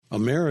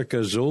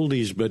America's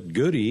Oldies But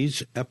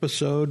Goodies,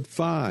 Episode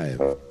 5.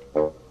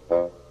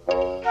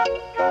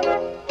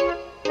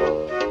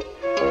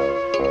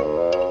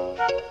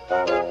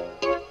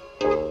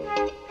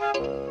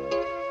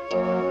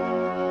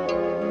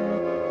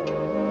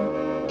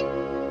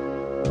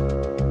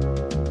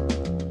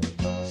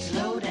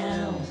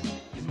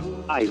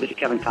 Hi, this is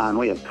Kevin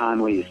Conway of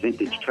Conway's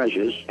Vintage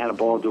Treasures. Had a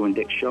ball doing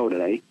Dick's show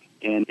today.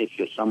 And if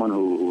you're someone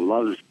who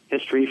loves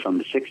history from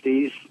the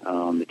 60s,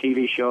 the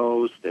TV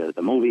shows, the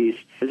movies,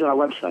 visit our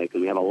website because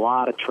we have a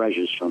lot of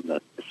treasures from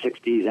the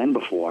 60s and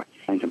before.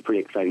 And some pretty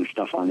exciting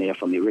stuff on there,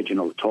 from the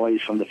original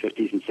toys from the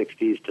 50s and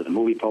 60s to the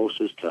movie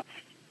posters to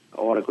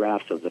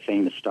autographs of the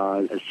famous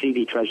stars. At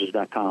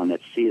cdtreasures.com.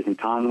 That's C as in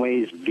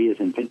Conway's, V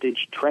as in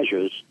Vintage,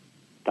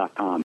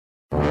 treasures.com.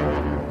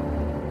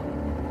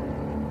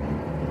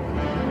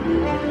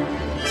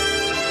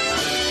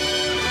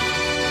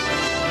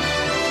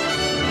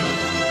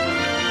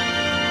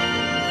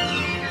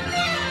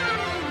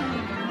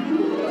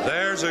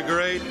 There's a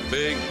great,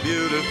 big,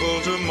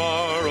 beautiful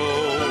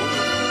tomorrow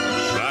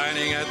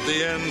shining at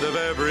the end of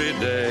every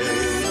day.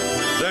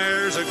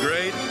 There's a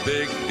great,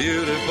 big,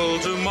 beautiful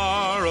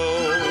tomorrow,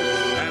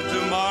 and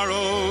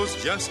tomorrow's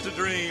just a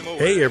dream away.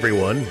 Hey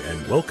everyone,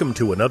 and welcome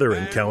to another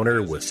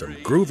encounter with some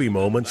groovy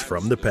moments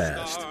from the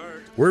past.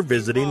 We're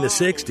visiting the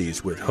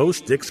 60s with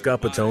host Dick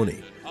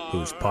Scapatoni,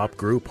 whose pop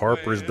group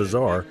Harper's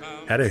Bazaar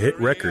had a hit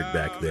record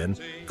back then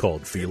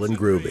called Feelin'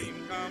 Groovy.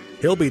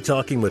 He'll be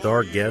talking with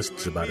our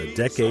guests about a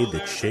decade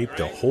that shaped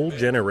a whole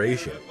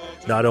generation,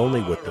 not only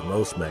with the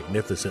most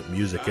magnificent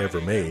music ever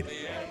made,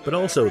 but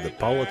also the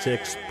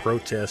politics,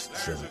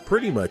 protests, and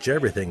pretty much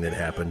everything that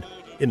happened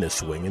in the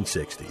swingin'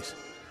 60s.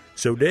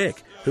 So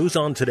Dick, who's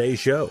on today's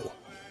show?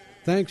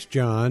 Thanks,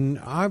 John.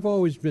 I've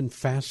always been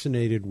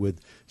fascinated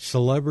with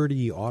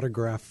celebrity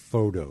autograph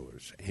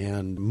photos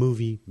and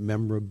movie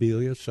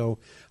memorabilia, so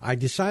I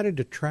decided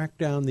to track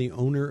down the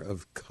owner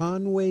of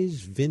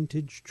Conway's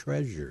Vintage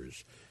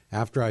Treasures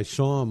after I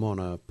saw him on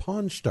a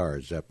Pawn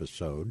Stars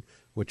episode,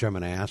 which I'm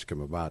going to ask him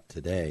about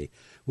today.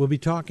 We'll be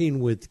talking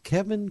with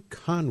Kevin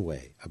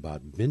Conway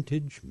about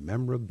vintage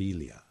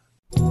memorabilia.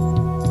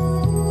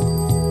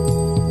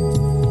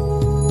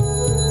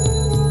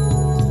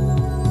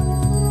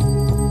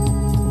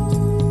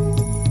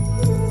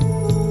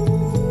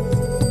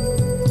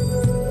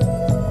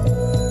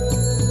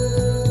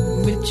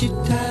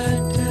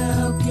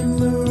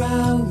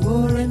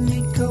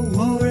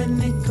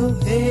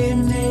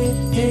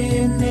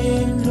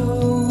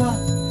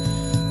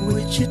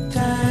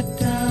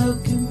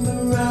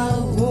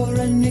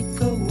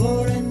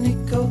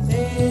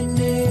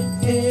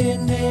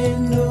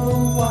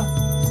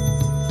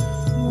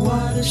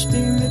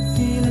 Spirit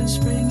feeling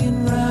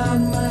springing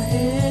round my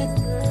head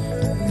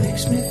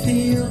makes me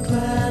feel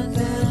glad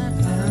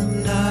that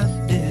I'm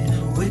not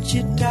dead.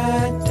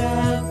 Wichita,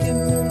 down, give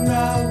me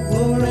round,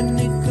 war a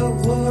nickel,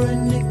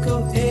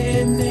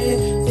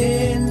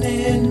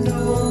 no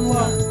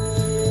one.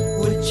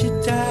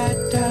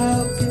 Wichita,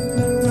 down, give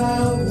me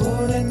round,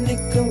 war a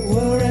nickel, no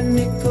one.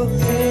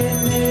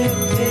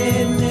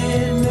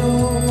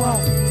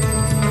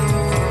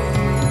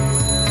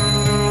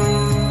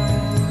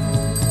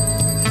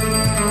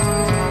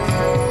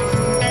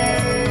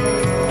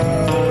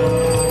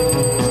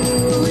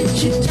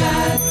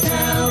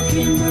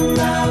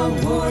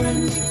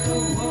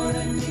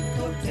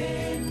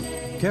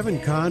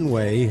 Kevin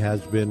Conway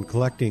has been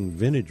collecting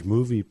vintage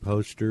movie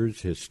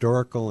posters,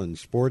 historical and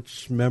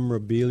sports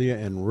memorabilia,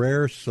 and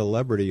rare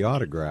celebrity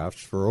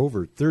autographs for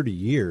over 30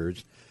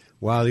 years.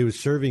 While he was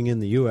serving in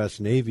the U.S.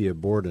 Navy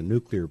aboard a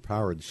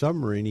nuclear-powered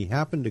submarine, he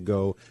happened to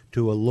go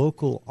to a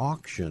local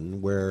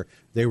auction where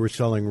they were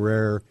selling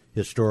rare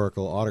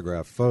historical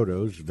autograph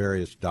photos,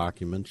 various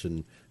documents,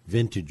 and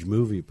vintage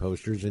movie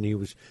posters, and he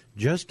was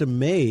just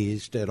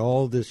amazed at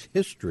all this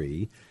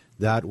history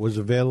that was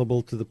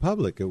available to the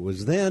public. It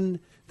was then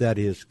that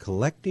his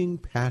collecting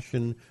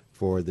passion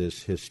for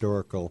this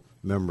historical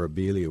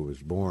memorabilia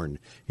was born.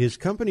 His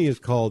company is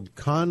called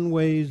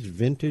Conway's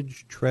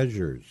Vintage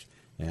Treasures,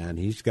 and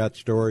he's got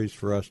stories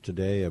for us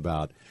today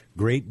about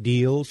great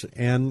deals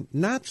and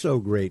not so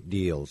great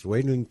deals.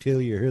 Wait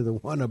until you hear the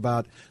one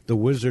about the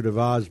Wizard of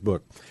Oz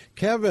book.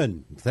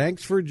 Kevin,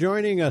 thanks for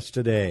joining us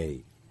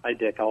today. Hi,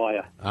 Dick. How are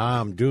you?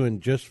 I'm doing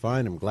just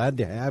fine. I'm glad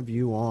to have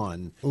you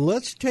on.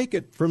 Let's take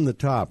it from the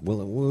top.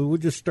 We'll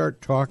just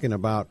start talking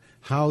about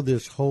how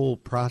this whole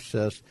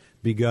process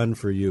begun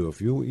for you.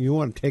 If you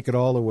want to take it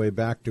all the way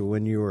back to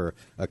when you were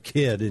a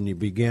kid and you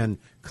began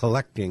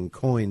collecting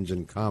coins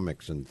and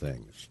comics and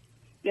things.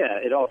 Yeah,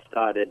 it all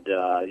started,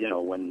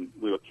 when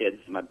we were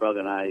kids. My brother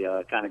and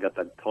I kind of got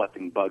the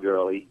collecting bug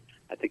early.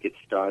 I think it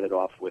started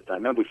off with, I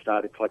remember we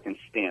started collecting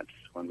stamps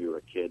when we were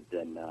a kid,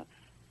 and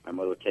my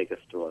mother would take us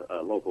to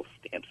a local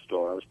stamp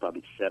store. I was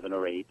probably 7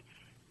 or 8.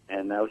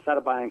 And we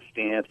started buying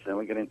stamps, and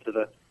we got into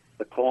the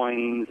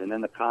coins and then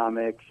the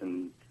comics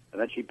and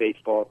eventually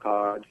baseball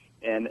cards.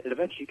 And it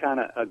eventually kind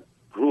of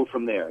grew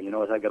from there.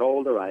 As I got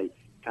older,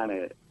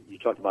 you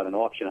talked about an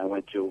auction I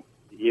went to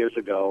years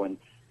ago, and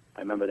I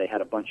remember they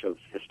had a bunch of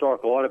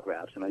historical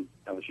autographs, and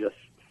I was just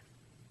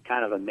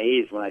kind of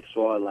amazed when I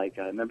saw, like,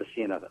 I remember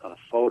seeing a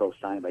photo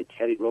signed by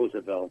Teddy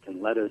Roosevelt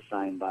and letters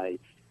signed by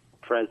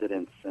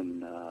presidents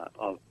and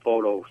a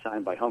photo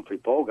signed by Humphrey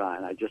Bogart,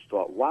 and I just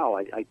thought, wow,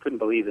 I couldn't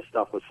believe this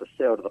stuff was for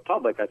sale to the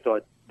public. I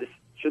thought,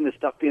 shouldn't this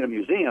stuff be in a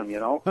museum, you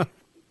know?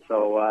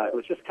 So it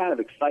was just kind of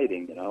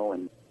exciting, you know,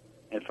 and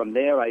from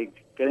there I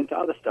got into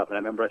other stuff, and I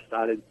remember I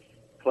started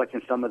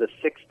collecting some of the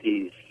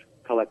 60s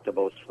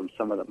collectibles from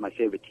some of my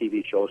favorite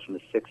TV shows from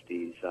the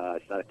 60s. I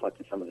started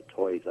collecting some of the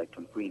toys, like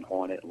from Green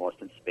Hornet and Lost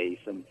in Space,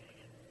 and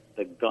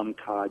the gum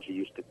cards you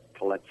used to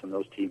collect from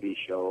those TV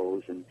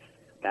shows, and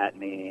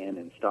Batman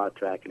and Star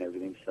Trek and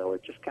everything. So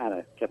it just kind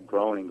of kept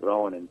growing and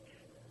growing, and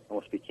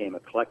almost became a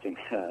collecting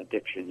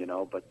addiction, you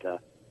know. But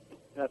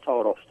that's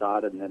how it all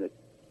started, and then it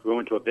grew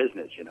into a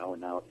business, you know,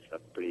 and now it's a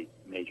pretty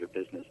major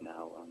business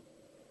now.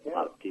 A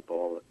lot of people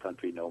all over the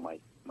country know my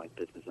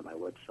business and my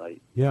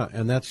website. Yeah,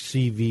 and that's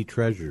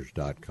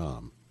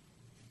cvtreasures.com.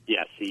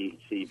 Yeah,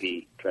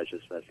 CV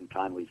Treasures. That's in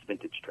Conway's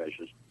Vintage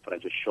Treasures, but I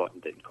just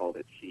shortened it and called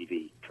it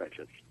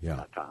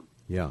cvtreasures.com.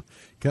 Yeah.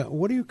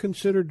 What do you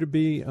consider to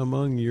be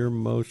among your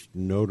most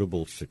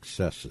notable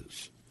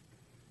successes?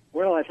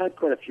 Well, I've had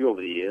quite a few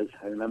over the years.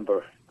 I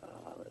remember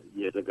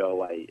years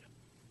ago I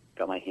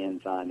got my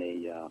hands on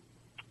a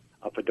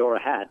fedora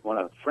hat, one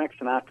of Frank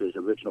Sinatra's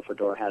original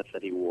fedora hats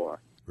that he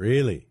wore.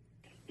 Really?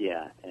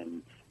 Yeah,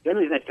 and the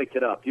only reason I picked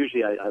it up,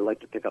 usually I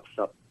like to pick up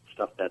stuff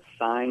that's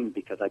signed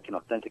because I can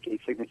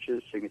authenticate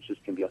signatures. Signatures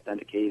can be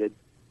authenticated,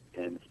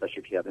 and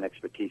especially if you have an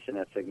expertise in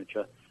that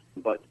signature.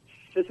 But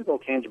physical,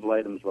 tangible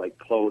items like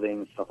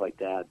clothing, stuff like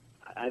that,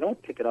 I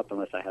don't pick it up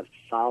unless I have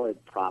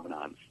solid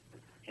provenance.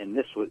 And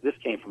this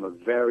came from a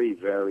very,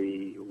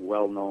 very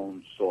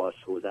well-known source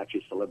who was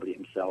actually a celebrity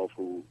himself,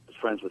 who was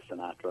friends with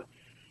Sinatra.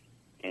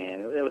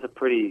 And it was a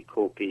pretty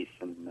cool piece.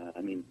 And,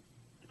 I mean,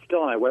 it's still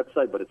on my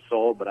website, but it's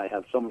sold. But I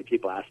have so many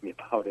people ask me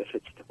about it if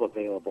it's still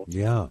available.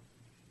 Yeah.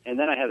 And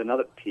then I had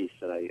another piece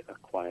that I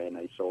acquired and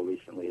I sold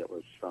recently. It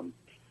was from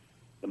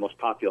the most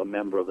popular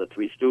member of the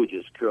Three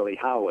Stooges, Curly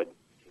Howard.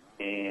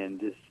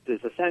 And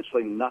there's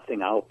essentially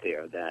nothing out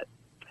there that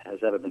has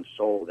ever been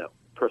sold that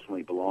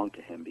personally belonged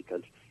to him,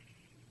 because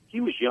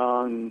he was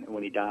young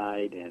when he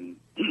died, and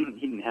he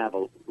didn't have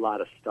a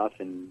lot of stuff,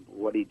 and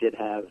what he did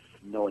have,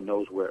 no one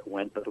knows where it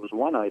went. But there was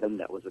one item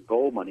that was a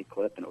gold money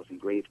clip, and it was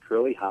engraved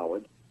Curly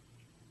Howard.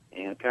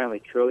 And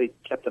apparently Curly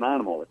kept it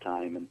on him all the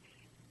time, and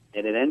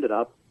it ended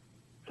up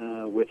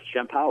with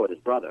Shemp Howard, his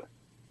brother.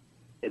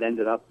 It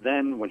ended up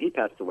then, when he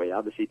passed away,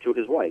 obviously, to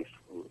his wife,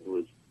 who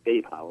was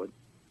Babe Howard.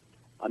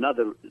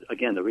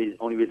 The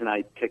only reason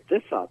I picked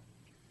this up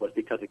was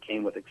because it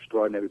came with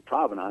extraordinary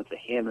provenance, a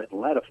handwritten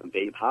letter from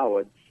Babe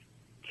Howard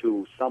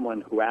to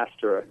someone who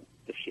asked her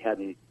if she had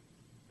any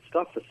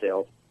stuff for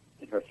sale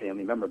in her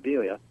family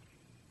memorabilia.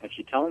 And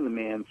she's telling the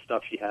man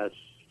stuff she has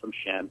from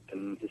Shemp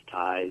and his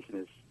ties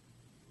and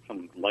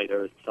some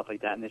lighters and stuff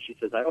like that. And then she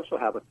says, I also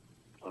have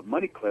a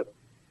money clip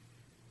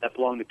that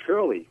belonged to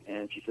Curly.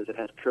 And she says it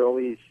has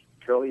Curly,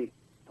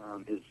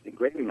 his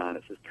engraving on it.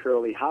 It says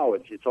Curly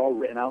Howard. It's all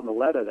written out in the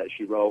letter that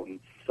she wrote. And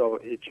so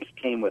it just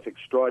came with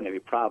extraordinary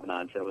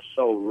provenance. It was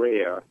so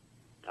rare.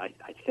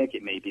 I think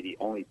it may be the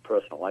only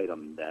personal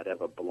item that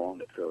ever belonged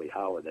to Curly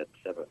Howard that's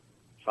ever,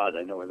 as far as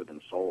I know, ever been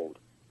sold.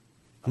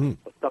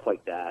 Stuff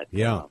like that.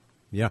 Yeah.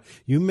 Yeah.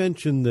 You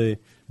mentioned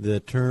the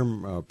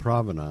term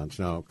provenance.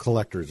 Now,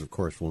 collectors, of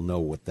course, will know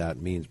what that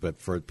means,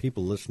 but for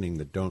people listening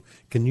that don't,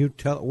 can you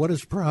tell, what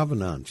does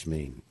provenance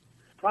mean?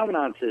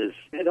 Provenance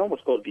it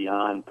almost goes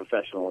beyond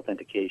professional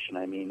authentication.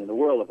 I mean, in the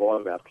world of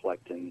autograph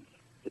collecting,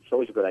 it's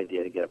always a good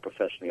idea to get it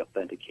professionally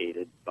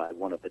authenticated by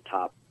one of the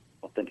top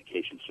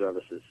authentication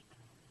services.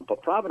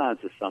 But provenance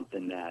is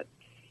something that,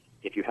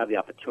 if you have the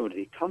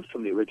opportunity, comes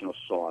from the original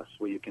source,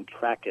 where you can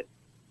track it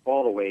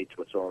all the way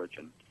to its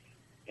origin.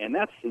 And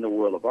that's in the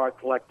world of art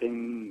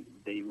collecting.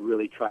 They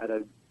really try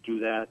to do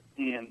that.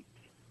 And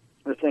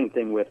the same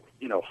thing with,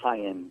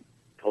 high-end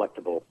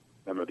collectible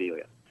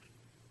memorabilia.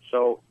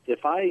 So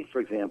if I,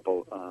 for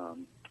example,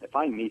 if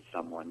I meet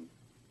someone,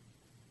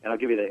 and I'll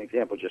give you the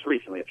example just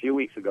recently. A few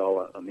weeks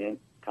ago, a man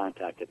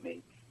contacted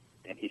me,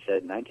 and he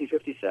said in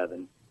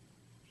 1957,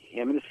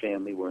 him and his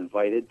family were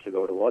invited to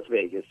go to Las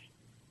Vegas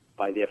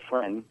by their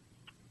friend,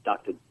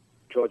 Dr.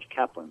 George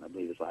Kaplan, I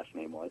believe his last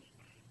name was,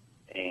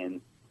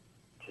 and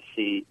to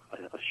see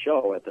a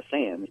show at the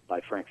Sands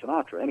by Frank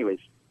Sinatra. Anyways,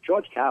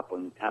 George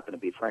Kaplan happened to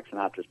be Frank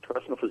Sinatra's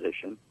personal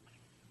physician.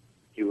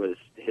 He was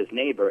his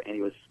neighbor, and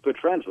he was good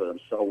friends with him.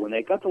 So when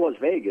they got to Las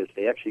Vegas,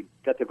 they actually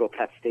got to go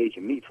backstage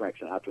and meet Frank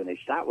Sinatra, and they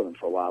sat with him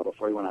for a while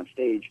before he went on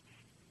stage.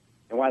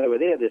 And while they were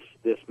there,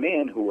 this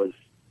man who was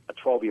a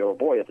 12-year-old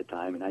boy at the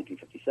time in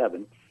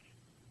 1957,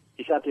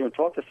 he sat there and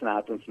talked to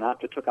Sinatra, and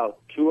Sinatra took out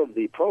two of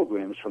the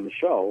programs from the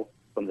show,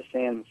 from the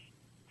Sands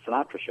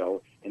Sinatra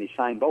show, and he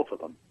signed both of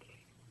them.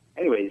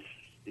 Anyways,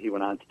 he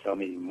went on to tell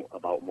me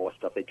about more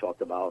stuff they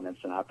talked about, and then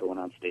Sinatra went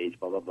on stage,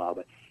 blah, blah, blah.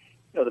 But,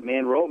 the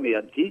man wrote me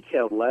a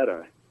detailed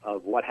letter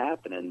of what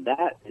happened, and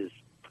that is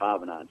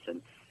provenance.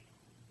 And,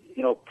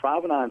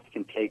 provenance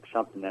can take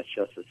something that's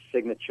just a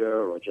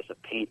signature or just a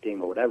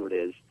painting or whatever it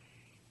is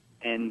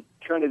and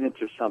turn it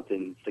into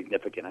something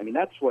significant. I mean,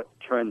 that's what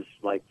turns,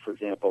 like, for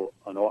example,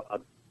 a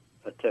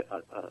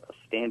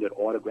standard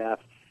autograph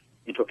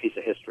into a piece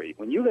of history.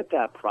 When you get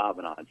that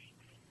provenance,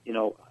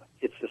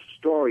 it's a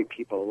story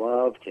people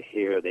love to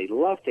hear. They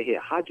love to hear,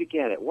 how'd you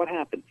get it? What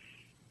happened?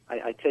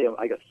 I tell you,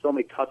 I got so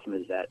many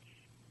customers that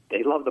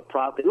they love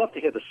they love to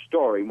hear the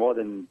story more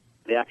than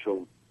the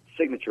actual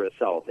signature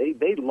itself.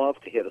 They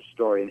love to hear the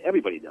story, and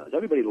everybody does.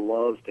 Everybody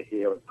loves to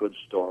hear a good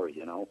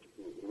story,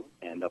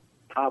 and the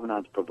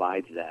provenance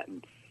provides that.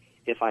 And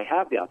if I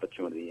have the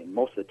opportunity, and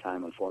most of the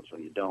time,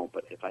 unfortunately, you don't,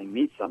 but if I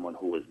meet someone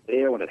who was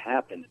there when it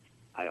happened,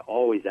 I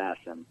always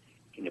ask them,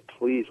 can you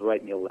please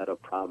write me a letter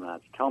of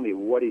provenance? Tell me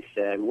what he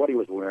said, what he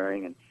was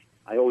wearing, and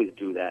I always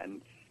do that.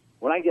 And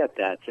when I get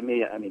that, to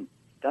me, I mean,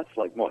 that's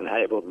like more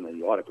valuable than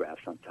the autograph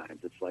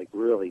sometimes. It's like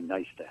really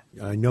nice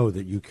to. I know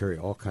that you carry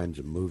all kinds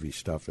of movie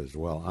stuff as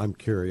well. I'm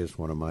curious,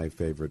 one of my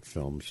favorite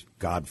films,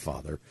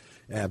 Godfather.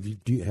 Have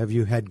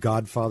you had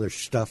Godfather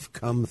stuff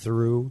come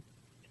through?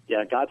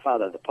 Yeah,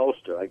 Godfather, the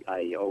poster,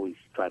 I always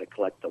try to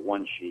collect the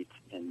one sheet,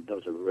 and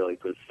those are really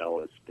good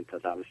sellers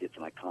because obviously it's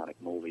an iconic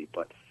movie.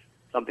 But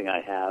something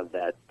I have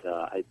that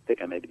I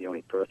think I may be the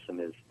only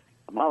person is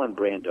Marlon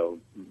Brando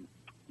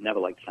never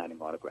liked signing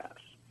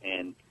autographs.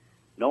 And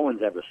no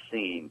one's ever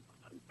seen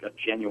a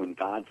genuine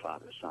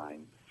Godfather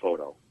signed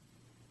photo.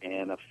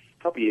 And a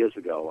couple of years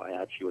ago,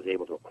 I actually was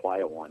able to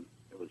acquire one.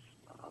 It was,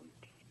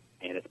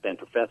 and it's been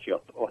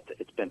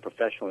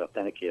professionally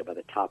authenticated by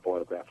the top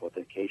autograph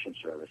authentication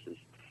services.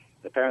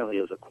 Apparently,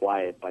 it was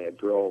acquired by a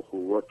girl who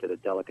worked at a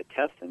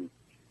delicatessen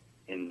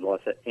in Los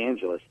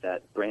Angeles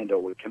that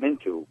Brando would come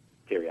into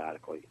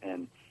periodically,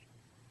 and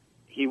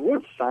he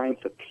would sign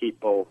for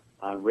people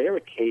on rare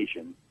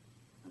occasion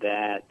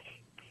that.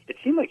 It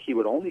seemed like he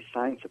would only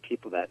sign for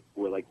people that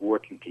were like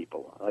working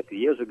people. Like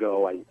years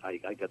ago,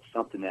 I got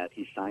something that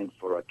he signed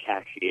for a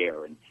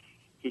cashier, and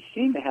he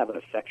seemed to have an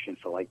affection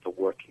for like the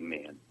working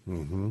man.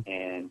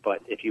 Mm-hmm. But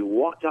if you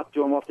walked up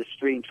to him off the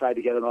street and tried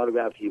to get an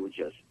autograph, he would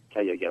just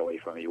tell you to get away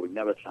from it. He would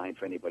never sign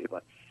for anybody.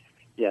 But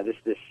yeah, this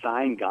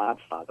signed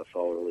Godfather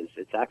photo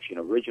it's actually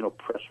an original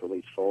press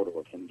release photo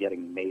of him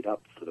getting made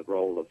up for the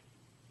role of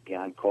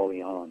Don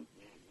Corleone.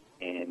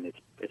 And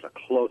it's a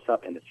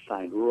close-up, and it's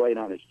signed right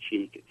on his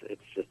cheek.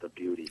 It's just a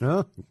beauty.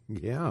 Oh,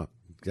 yeah,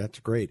 that's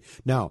great.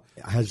 Now,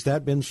 has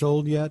that been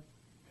sold yet?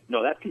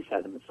 No, that piece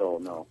hasn't been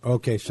sold, no.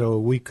 Okay, so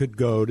we could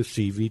go to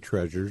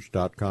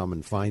cvtreasures.com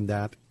and find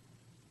that?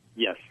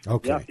 Yes.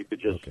 Okay. Yeah, you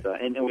could just,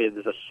 and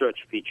there's a search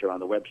feature on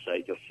the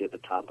website. You'll see at the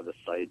top of the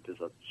site,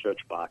 there's a search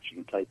box.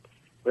 You can type,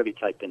 whatever you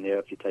type in there,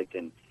 if you typed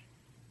in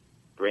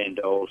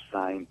Brando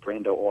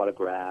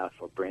autograph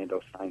or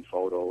Brando signed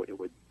photo, it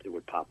would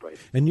pop right in.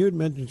 And you had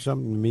mentioned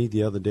something to me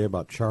the other day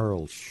about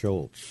Charles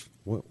Schultz.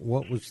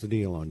 What was the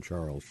deal on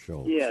Charles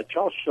Schultz? Yeah,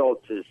 Charles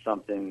Schultz is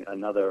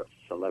another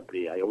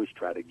celebrity I always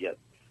try to get.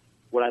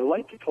 What I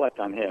like to collect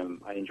on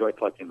him, I enjoy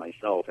collecting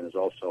myself, and is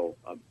also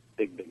a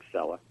big, big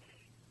seller,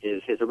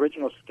 is his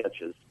original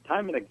sketches.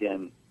 Time and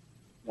again,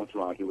 once in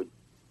a while, he would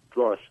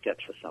draw a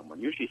sketch for someone,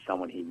 usually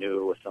someone he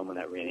knew or someone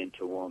that ran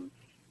into him.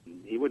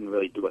 He wouldn't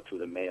really do it through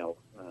the mail.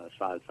 As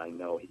far as I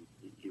know,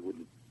 he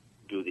wouldn't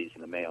do these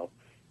in the mail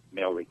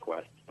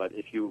requests. But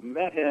if you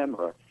met him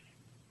or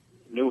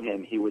knew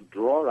him, he would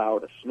draw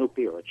out a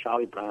Snoopy or a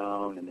Charlie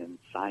Brown and then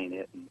sign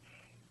it.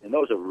 And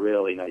those are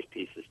really nice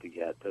pieces to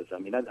get. I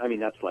mean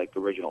that's like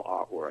original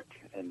artwork,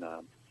 and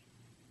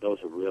those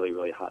are really,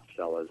 really hot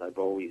sellers. I've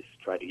always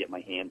tried to get my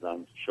hands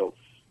on Schultz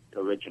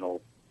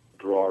original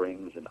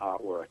drawings and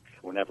artwork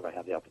whenever I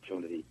have the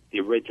opportunity. The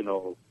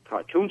original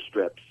cartoon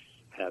strips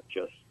have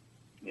just,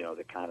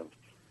 they're kind of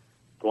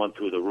going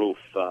through the roof.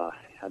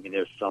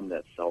 There's some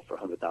that sell for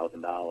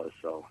 $100,000,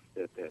 so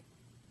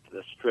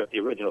the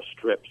original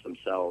strips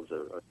themselves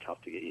are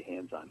tough to get your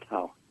hands on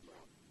now,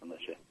 unless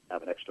you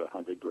have an extra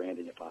 $100,000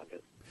 in your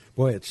pocket.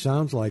 Boy, it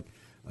sounds like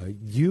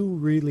you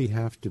really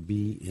have to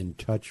be in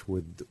touch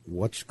with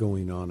what's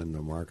going on in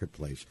the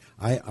marketplace.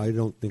 I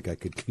don't think I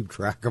could keep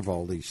track of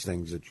all these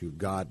things that you've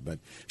got, but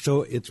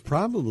so it's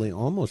probably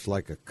almost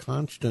like a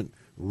constant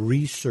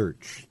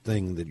research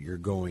thing that you're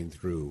going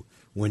through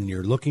when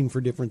you're looking for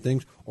different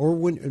things, or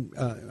when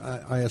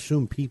I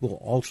assume people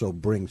also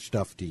bring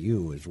stuff to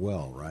you as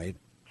well, right?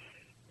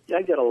 Yeah,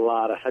 I get a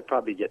lot. I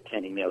probably get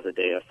 10 emails a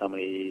day of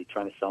somebody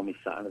trying to sell me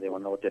something. They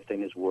want to know what their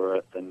thing is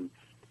worth, and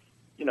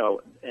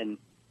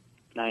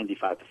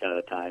 95% of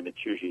the time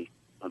it's usually,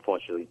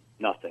 unfortunately,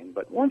 nothing.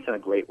 But once in a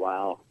great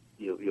while,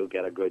 you'll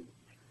get a good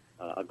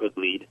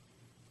lead.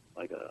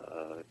 Like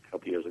a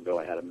couple years ago,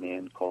 I had a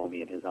man call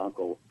me, and his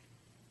uncle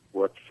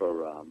worked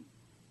for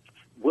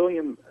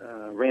William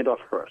Randolph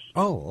Hearst.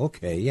 Oh,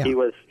 okay, yeah. He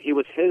was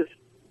his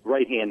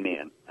right-hand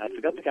man. I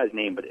forgot the guy's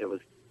name, but it was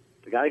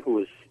the guy who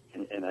was,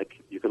 and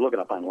you could look it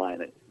up online.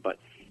 But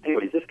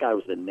anyways, this guy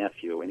was the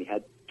nephew, and he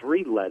had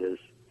 3 letters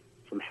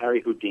from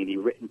Harry Houdini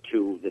written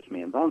to this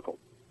man's uncle.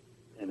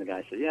 And the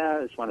guy said, yeah,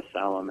 I just want to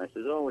sell them. I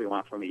said, oh, what do you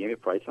want from me? He gave me a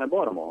price, and I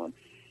bought them all.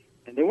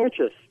 And they weren't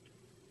just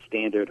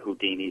standard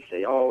Houdini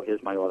say, "Oh,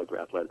 here's my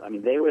autograph letter." I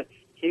mean,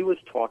 he was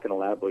talking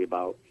elaborately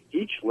about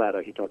each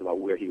letter. He talked about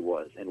where he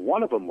was, and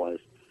one of them was,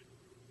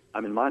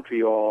 "I'm in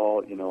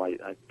Montreal. You know,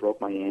 I broke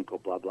my ankle.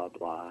 Blah blah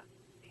blah."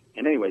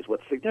 And anyways,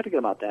 what's significant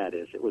about that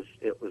is it was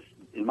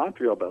in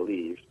Montreal, I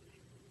believe,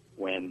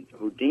 when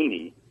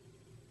Houdini,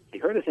 he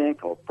hurt his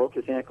ankle, broke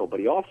his ankle, but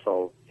he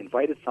also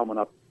invited someone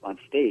up on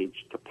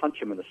stage to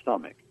punch him in the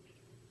stomach,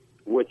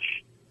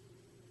 which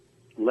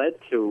led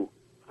to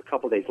a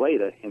couple of days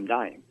later him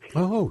dying.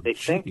 Oh, they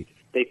think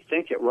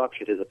it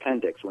ruptured his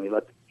appendix when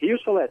he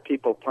used to let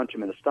people punch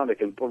him in the stomach,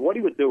 but what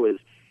he would do is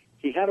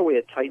he had a way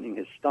of tightening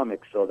his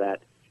stomach so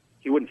that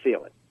he wouldn't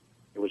feel it.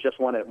 It was just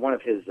one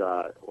of his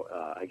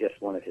I guess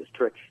one of his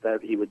tricks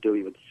that he would do.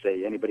 He would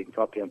say, "Anybody can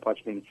come up here and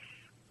punch me."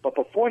 But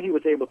before he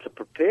was able to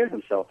prepare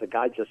himself, the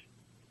guy just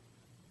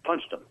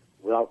punched him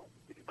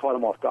caught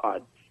him off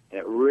guard, and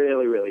it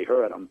really, really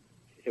hurt him.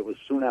 It was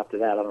soon after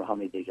that, I don't know how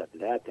many days after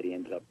that he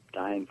ended up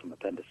dying from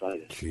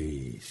appendicitis.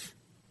 Jeez.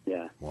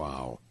 Yeah.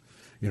 Wow.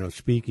 You know,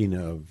 speaking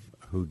of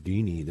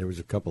Houdini, there was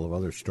a couple of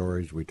other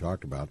stories we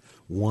talked about.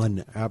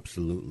 One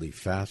absolutely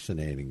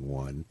fascinating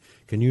one.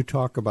 Can you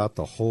talk about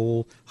the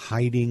whole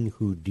hiding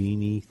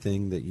Houdini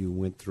thing that you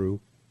went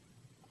through?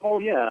 Oh,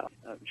 yeah.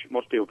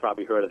 Most people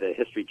probably heard of the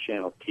History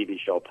Channel TV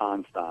show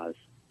Pawn Stars.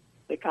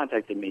 They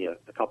contacted me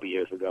a couple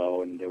years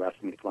ago, and they were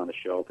asking me to come on the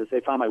show because they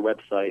found my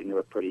website, and they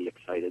were pretty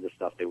excited, the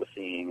stuff they were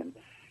seeing. And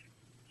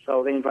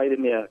so they invited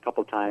me a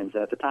couple times.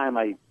 At the time,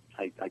 I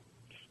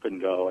just couldn't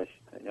go. I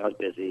was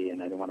busy,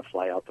 and I didn't want to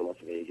fly out to Las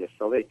Vegas.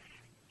 So they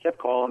kept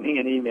calling me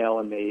and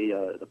emailing me,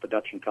 the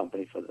production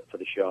company for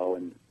the show.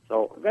 And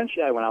so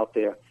eventually I went out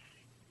there,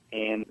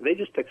 and they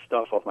just picked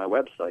stuff off my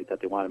website that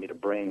they wanted me to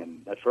bring.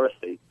 And at first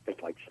they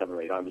picked like 7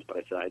 or 8 items, but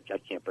I said, I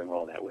can't bring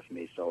all that with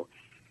me. So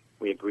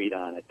we agreed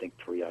on, I think,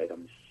 3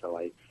 items. So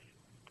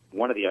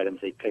one of the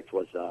items they picked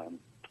was a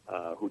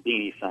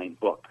Houdini signed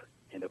book.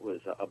 And it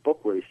was a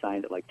book where he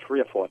signed it like 3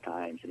 or 4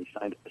 times, and he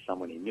signed it for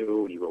someone he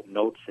knew, and he wrote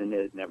notes in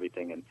it and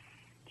everything. And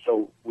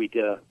so we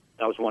did.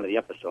 That was one of the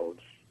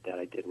episodes that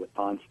I did with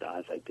Pawn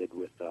Stars. I did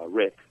with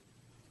Rick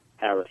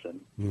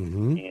Harrison,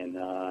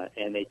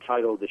 and they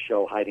titled the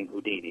show "Hiding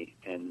Houdini,"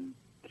 and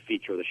the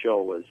feature of the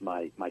show was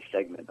my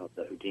segment of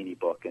the Houdini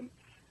book. And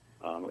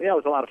it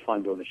was a lot of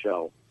fun doing the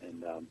show.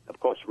 And of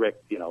course,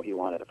 Rick, he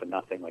wanted it for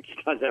nothing, like he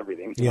does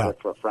everything. He wanted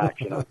it for a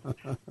fraction of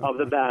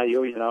the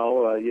value.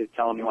 You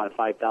tell him you want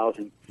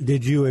 $5,000.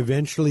 Did you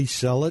eventually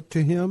sell it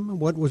to him?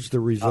 What was the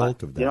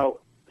result of that?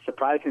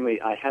 Surprisingly,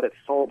 I had it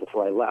sold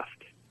before I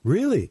left.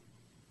 Really?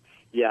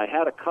 Yeah, I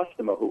had a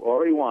customer who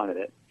already wanted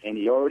it, and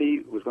he already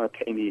was going to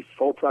pay me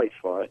full price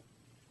for it.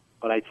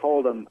 But I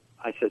told him,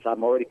 I said,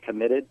 I'm already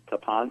committed to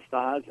Pawn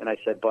Stars, and I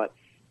said,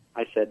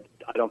 I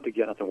don't think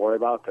you have nothing to worry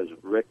about because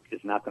Rick is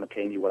not going to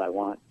pay me what I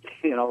want.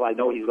 I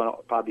know he's going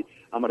to probably,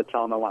 I'm going to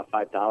tell him I want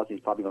 $5,000.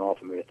 He's probably going to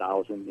offer me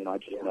 $1,000. I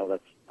just know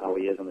that's how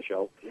he is on the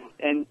show.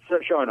 And so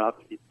sure enough,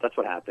 that's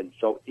what happened.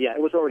 So, yeah,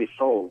 it was already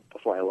sold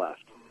before I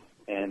left.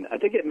 And I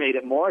think it made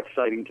it more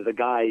exciting to the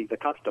guy, the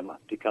customer,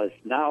 because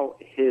now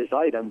his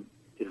item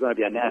is going to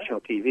be on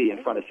national TV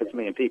in front of 6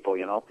 million people,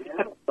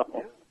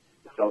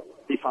 So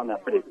he found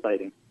that pretty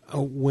exciting.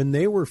 When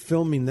they were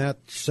filming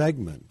that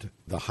segment,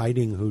 the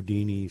Hiding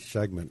Houdini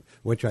segment,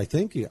 which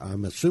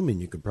I'm assuming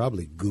you could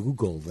probably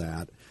Google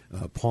that,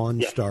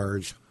 Pawn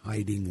Stars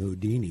Hiding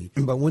Houdini.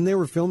 But when they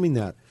were filming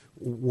that,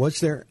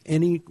 was there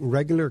any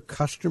regular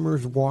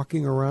customers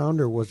walking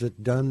around, or was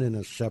it done in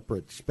a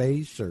separate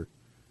space, or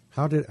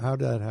how did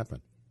that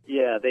happen?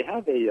 Yeah, they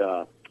have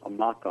a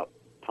mock-up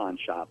pawn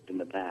shop in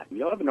the back.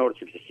 You'll ever notice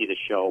if you see the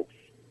show,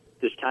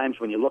 there's times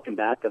when you're looking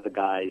back at the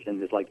guys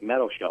and there's like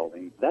metal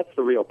shelving. That's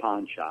the real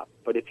pawn shop.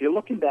 But if you're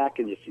looking back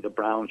and you see the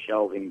brown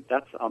shelving,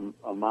 that's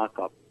a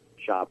mock-up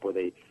shop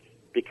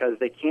because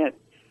they can't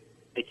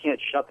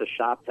shut the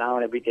shop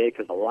down every day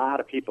because a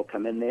lot of people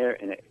come in there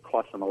and it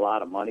costs them a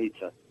lot of money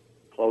to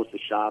close the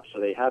shop.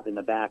 So they have in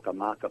the back a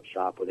mock-up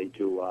shop where they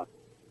do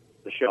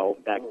the show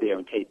back there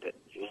and tape it.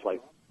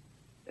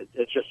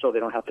 It's just so they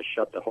don't have to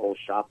shut the whole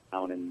shop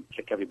down and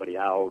kick everybody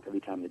out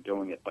every time they're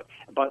doing it. But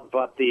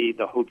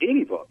the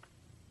Houdini book,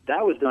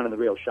 that was done in the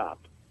real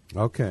shop.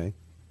 Okay.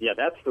 Yeah,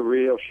 that's the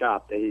real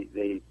shop.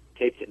 They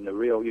taped it in the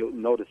real. You'll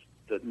notice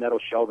the metal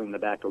shelving in the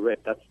back of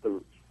Rick. That's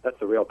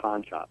the real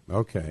pawn shop.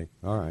 Okay.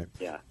 All right.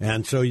 Yeah.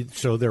 And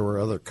so there were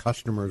other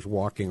customers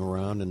walking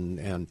around,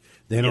 and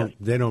they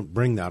don't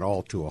bring that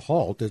all to a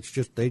halt. It's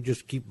just they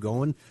just keep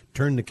going,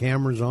 turn the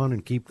cameras on,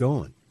 and keep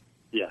going.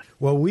 Yeah.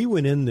 Well, we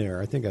went in there.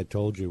 I think I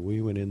told you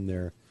we went in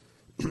there.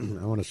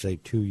 I want to say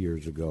 2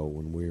 years ago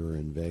when we were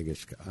in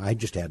Vegas. I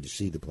just had to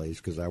see the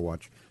place because I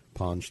watch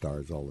Pawn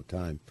Stars all the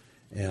time,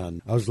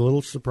 and I was a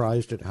little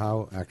surprised at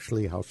how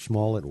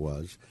small it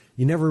was.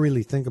 You never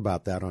really think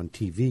about that on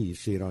TV. You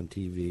see it on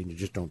TV, and you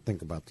just don't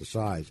think about the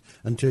size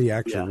until you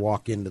actually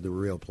walk into the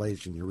real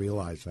place and you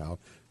realize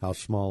how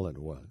small it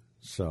was.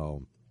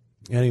 So,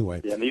 anyway.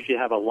 Yeah, and usually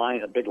have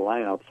a big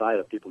line outside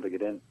of people to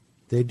get in.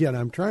 They did.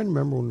 I'm trying to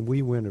remember when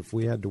we went if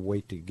we had to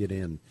wait to get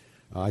in.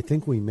 I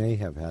think we may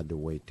have had to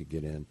wait to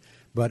get in.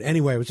 But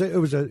anyway,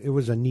 it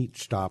was a neat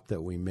stop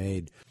that we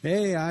made.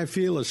 Hey, I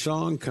feel a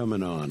song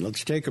coming on.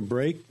 Let's take a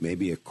break,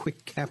 maybe a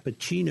quick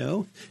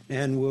cappuccino,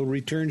 and we'll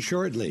return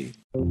shortly.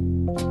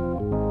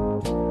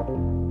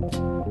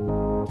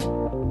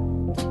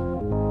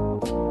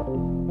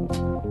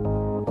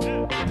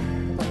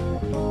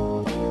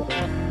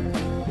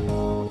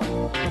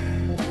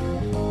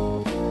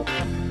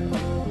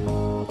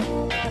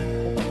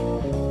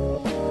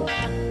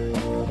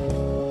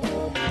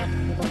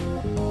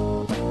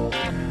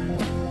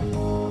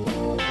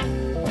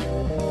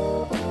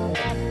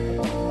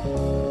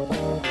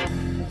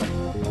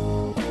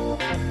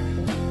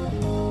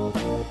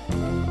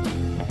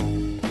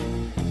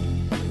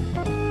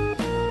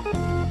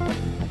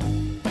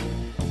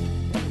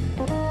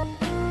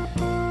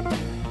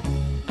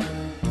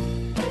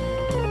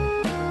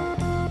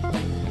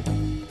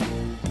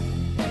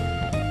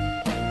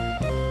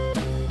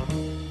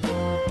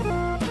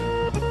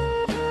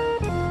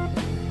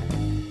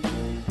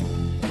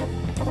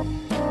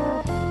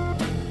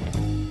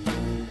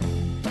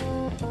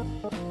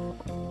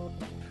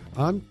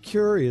 I'm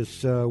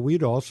curious,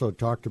 we'd also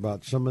talked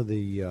about some of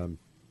the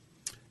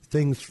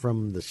things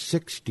from the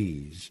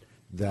 60s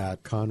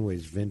that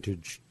Conway's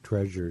Vintage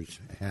Treasures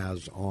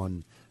has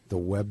on the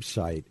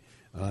website.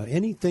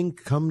 Anything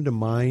come to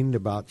mind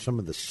about some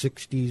of the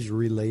 60s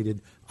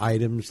related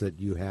items that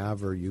you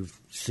have or you've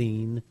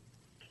seen?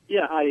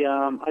 Yeah,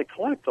 I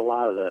collect a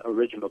lot of the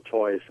original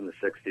toys from the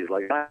 60s.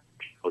 Like, I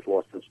was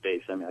Lost in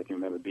Space. I mean, I can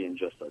remember being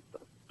just a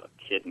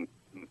kid in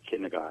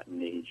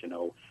kindergarten age, you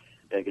know,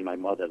 begging my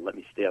mother to let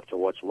me stay up to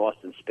watch Lost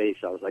in Space.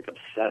 I was like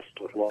obsessed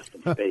with Lost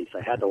in Space.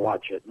 I had to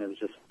watch it, and it was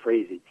just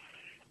crazy.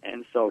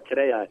 And so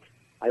today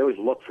I always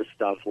look for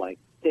stuff like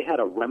they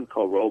had a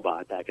Remco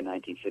robot back in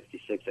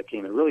 1966 that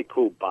came in a really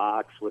cool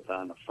box with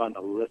on the front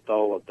a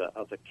litho of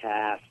the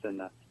cast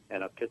and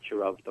a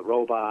picture of the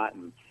robot.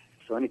 And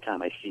so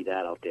anytime I see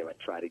that out there, I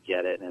try to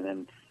get it. And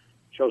then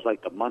shows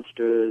like the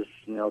Munsters,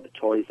 you know, the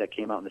toys that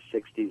came out in the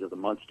 60s of the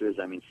Munsters.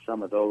 I mean,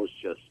 some of those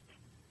just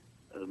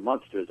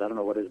Munsters, I don't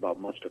know what it is about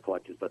Munster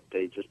collectors, but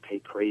they just pay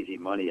crazy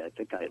money. I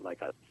think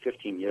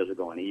 15 years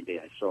ago on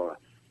eBay, I saw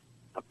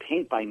a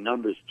paint by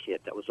numbers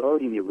kit that was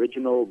already in the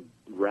original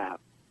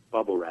wrap,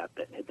 bubble wrap,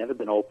 that had never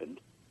been opened.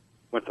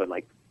 Went for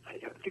I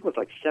think it was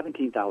like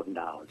 $17,000.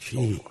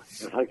 Jeez.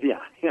 It was like, yeah,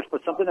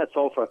 but something that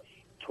sold for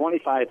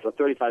 25 or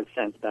 35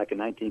 cents back in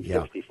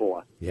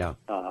 1964. Yeah.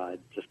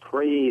 Just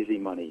crazy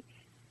money.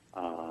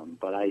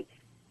 But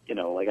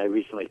I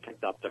recently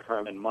picked up the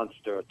Herman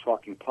Munster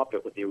talking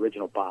puppet with the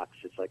original box.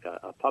 It's like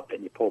a puppet,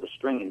 and you pull the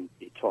string, and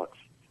he talks.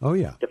 Oh,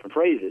 yeah. Different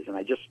phrases. And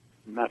I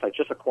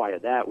just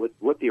acquired that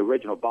with the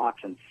original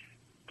box. And,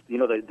 you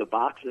know, the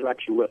boxes are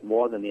actually worth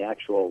more than the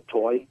actual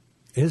toy.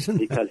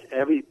 Isn't it? Because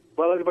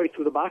everybody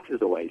threw the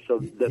boxes away. So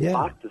the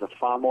boxes are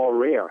far more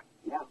rare.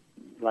 Yeah.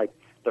 Like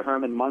the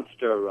Herman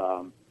Munster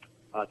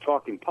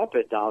talking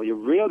puppet doll, you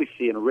rarely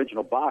see an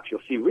original box.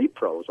 You'll see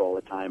repros all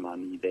the time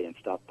on eBay and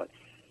stuff, but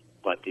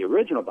the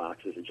original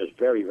boxes are just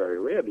very, very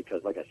rare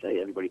because, like I say,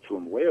 everybody threw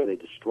them away or they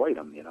destroyed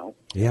them, you know?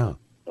 Yeah.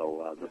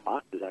 So the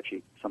boxes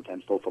actually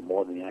sometimes go for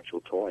more than the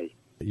actual toy.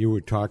 You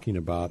were talking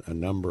about a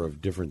number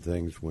of different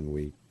things when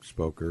we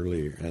spoke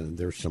earlier, and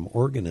there's some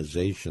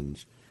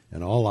organizations,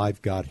 and all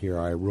I've got here,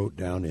 I wrote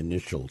down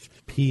initials,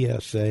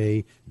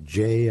 PSA,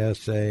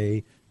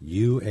 JSA,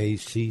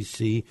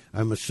 UACC.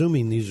 I'm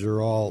assuming these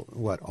are all,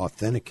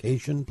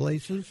 authentication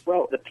places?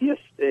 Well, the PSA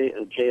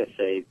and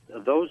JSA,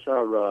 those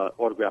are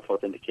autograph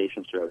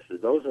authentication services.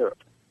 Those are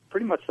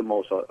pretty much the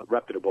most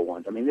reputable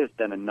ones. I mean, there's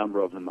been a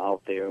number of them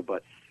out there,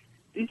 but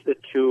these are the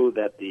two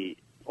that the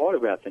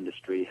autograph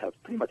industry have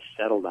pretty much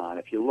settled on.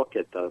 If you look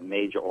at the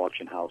major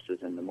auction houses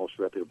and the most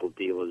reputable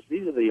dealers,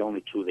 these are the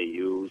only two they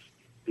use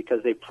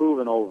because they've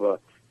proven over,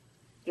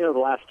 the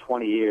last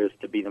 20 years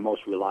to be the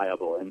most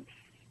reliable. And,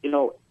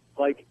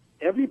 like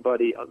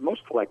everybody,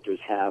 most collectors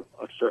have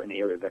a certain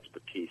area of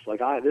expertise.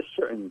 Like I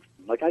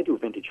do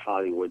vintage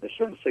Hollywood. There's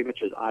certain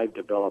signatures I've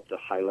developed a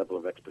high level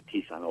of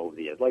expertise on over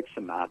the years, like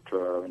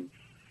Sinatra and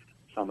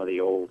some of the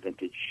old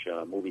vintage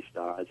movie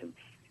stars.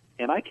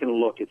 And I can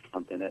look at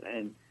something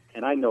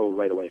and I know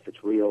right away if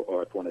it's real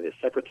or if one of their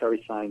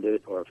secretaries signed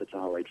it or if it's an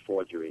outright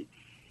forgery.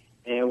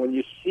 And when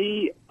you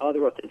see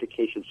other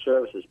authentication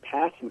services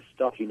passing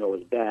stuff you know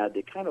is bad,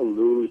 they kind of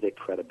lose their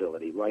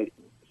credibility right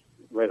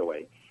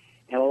away.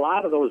 And a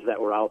lot of those that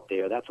were out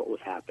there, that's what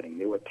was happening.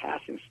 They were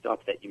passing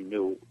stuff that you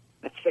knew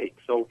that's fake.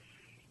 So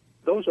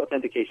those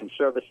authentication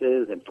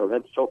services and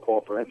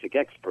so-called forensic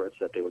experts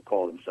that they would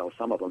call themselves,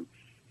 some of them,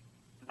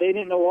 they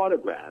didn't know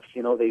autographs.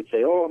 They'd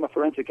say, "Oh, I'm a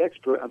forensic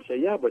expert." I'd say,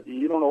 "Yeah, but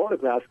you don't know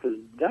autographs because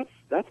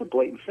that's a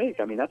blatant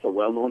fake. I mean, that's a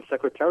well-known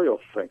secretarial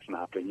Frank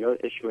Sinatra, and you're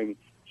issuing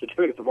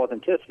certificates of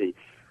authenticity."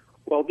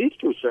 Well, these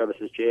two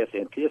services, JSA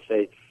and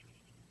PSA,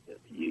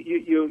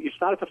 you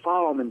started to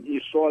follow them, and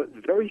you saw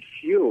very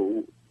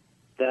few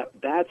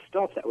that bad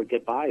stuff that would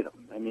get by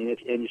them. I mean,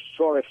 and you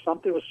saw if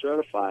something was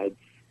certified,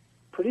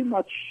 pretty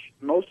much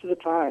most of the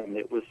time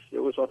it was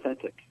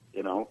authentic.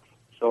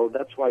 So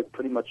that's why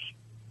pretty much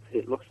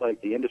it looks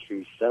like the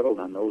industry settled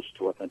on those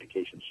two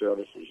authentication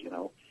services.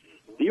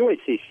 The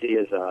UACC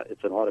is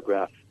it's an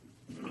autograph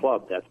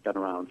club that's been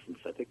around since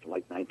I think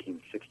like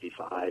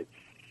 1965,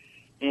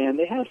 and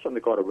they have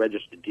something called a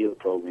registered dealer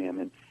program,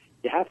 and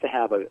you have to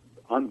have an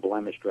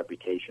unblemished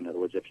reputation. In other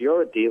words, if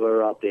you're a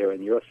dealer out there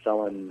and you're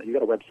selling, you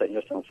got a website and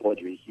you're selling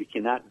forgeries, you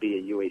cannot be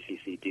a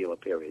UACC dealer.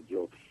 Period.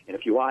 And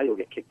if you are, you'll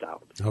get kicked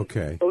out.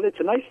 Okay. So it's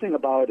a nice thing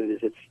about it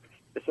is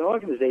it's an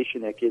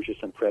organization that gives you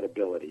some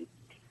credibility,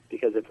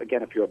 because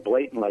if you're a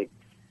blatant, like,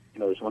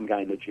 there's one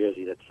guy in New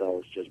Jersey that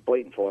sells just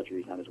blatant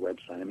forgeries on his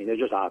website. I mean, they're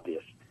just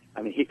obvious.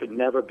 I mean, he could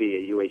never be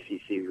a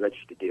UACC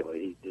registered dealer.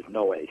 There's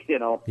no way,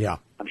 Yeah.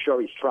 I'm sure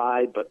he's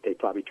tried, but they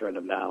probably turned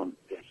him down.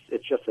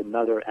 It's just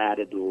another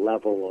added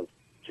level of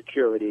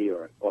security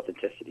or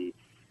authenticity,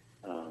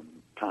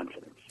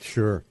 confidence.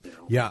 Sure.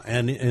 Yeah,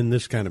 and in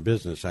this kind of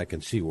business, I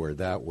can see where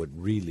that would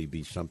really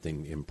be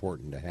something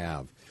important to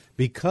have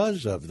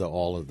because of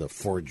all of the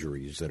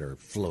forgeries that are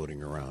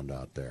floating around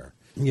out there.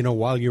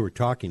 While you were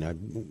talking, I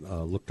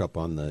looked up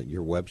on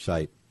your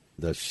website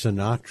the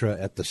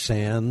Sinatra at the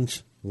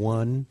Sands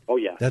one. Oh,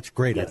 yeah. That's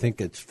great. Yeah. I think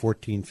it's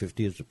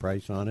 $14.50 is the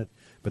price on it.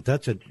 But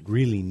that's a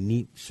really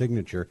neat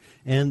signature.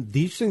 And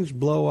these things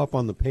blow up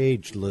on the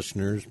page,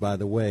 listeners, by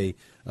the way.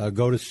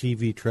 Go to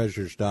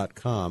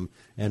cvtreasures.com,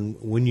 and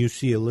when you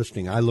see a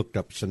listing, I looked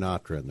up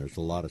Sinatra, and there's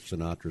a lot of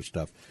Sinatra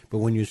stuff. But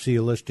when you see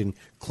a listing,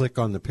 click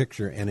on the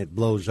picture, and it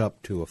blows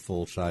up to a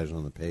full size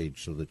on the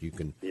page so that you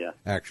can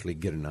actually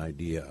get an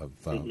idea of...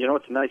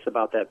 what's nice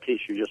about that piece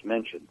you just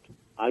mentioned?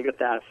 I got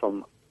that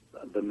from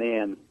the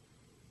man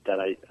that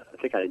I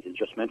think I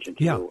just mentioned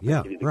to you.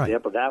 Yeah, right.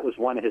 Example. That was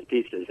one of his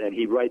pieces, and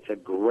he writes a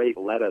great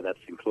letter that's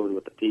included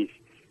with the piece,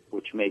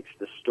 which makes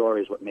the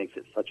story is what makes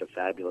it such a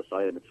fabulous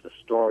item. It's the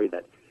story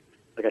that,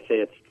 like I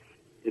say,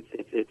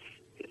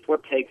 it's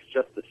what takes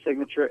just the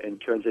signature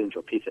and turns it into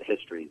a piece of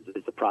history.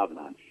 It's the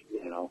provenance,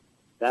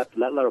 That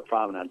letter of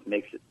provenance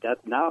makes it that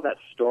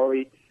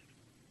story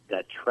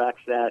that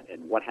tracks that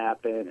and what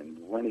happened and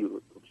when he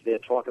was there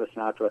talking to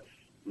Sinatra.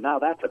 Now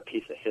that's a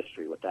piece of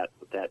history with that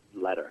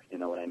letter. You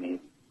know what I mean?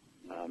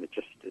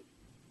 It's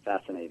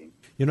fascinating.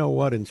 You know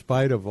what? In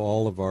spite of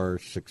all of our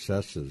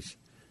successes,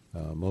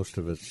 most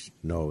of us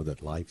know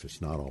that life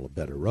is not all a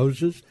bed of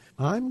roses.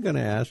 I'm going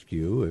to ask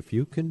you if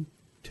you can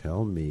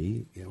tell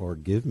me or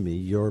give me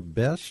your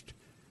best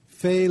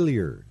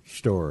failure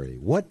story.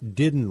 What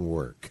didn't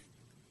work?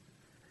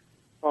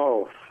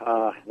 Oh,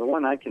 the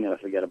one I can never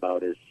forget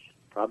about is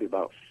probably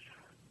about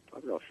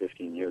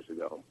 15 years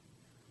ago.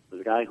 There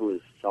was a guy who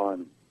was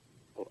selling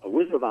a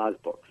Wizard of Oz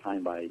book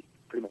signed by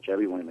pretty much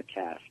everyone in the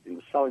cast. He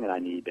was selling it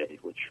on eBay,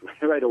 which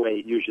right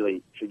away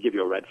usually should give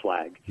you a red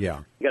flag.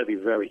 Yeah. You got to be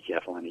very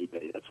careful on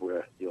eBay. That's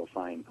where you'll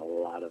find a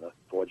lot of the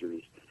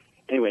forgeries.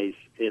 Anyways,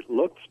 it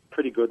looked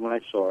pretty good when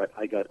I saw it.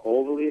 I got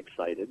overly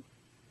excited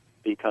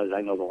because I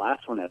know the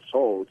last one that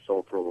sold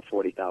for over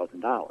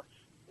 $40,000.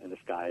 And this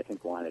guy, I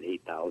think, wanted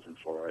 $8,000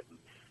 for it.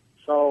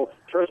 So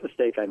first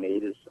mistake I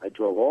made is I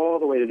drove all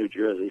the way to New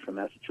Jersey from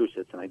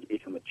Massachusetts, and I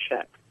gave him a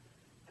check.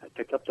 I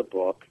picked up the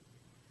book,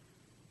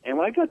 and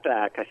when I got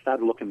back, I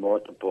started looking more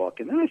at the book,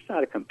 and then I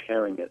started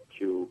comparing it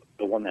to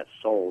the one that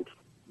sold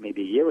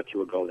maybe a year or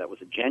two ago that was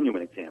a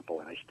genuine example,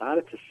 and I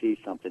started to see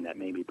something that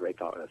made me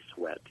break out in a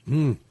sweat.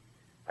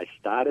 I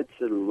started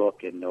to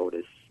look and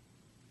notice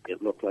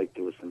it looked like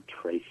there was some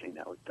tracing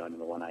that was done in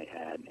the one I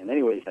had. And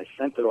anyways, I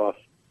sent it off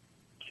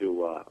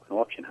to an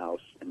auction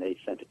house, and they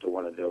sent it to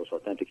one of those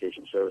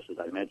authentication services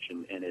I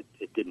mentioned, and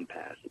it didn't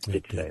pass. It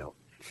did fail.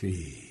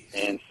 Jeez.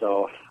 And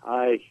so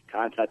I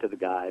contacted the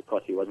guy. Of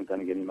course, he wasn't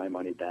going to give me my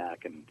money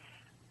back, and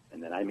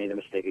then I made a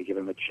mistake of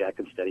giving him a check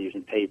instead of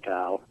using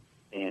PayPal,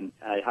 and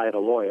I hired a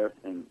lawyer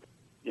and,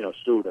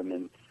 sued him,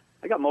 and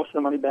I got most of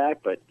the money back,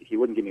 but he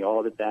wouldn't give me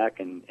all of it back,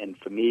 and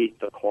for me,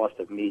 the cost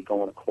of me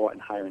going to court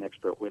and hiring an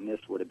expert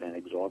witness would have been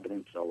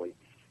exorbitant, so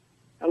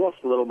I lost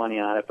a little money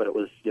on it, but it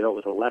was, it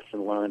was a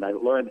lesson learned. I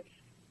learned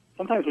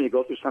sometimes when you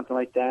go through something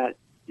like that,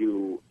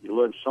 you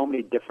learn so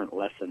many different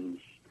lessons,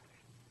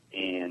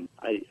 and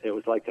it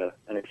was like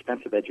an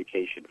expensive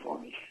education for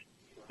me,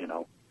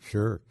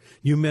 Sure.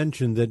 You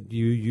mentioned that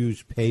you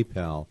use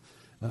PayPal.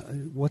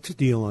 What's the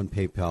deal on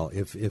PayPal?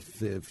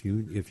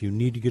 If you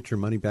need to get your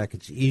money back,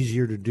 it's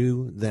easier to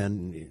do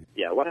than.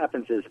 Yeah. What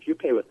happens is if you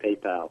pay with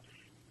PayPal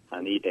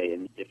on eBay,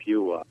 and if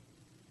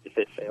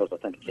it fails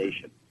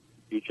authentication,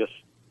 you just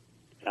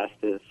ask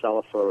the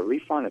seller for a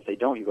refund. If they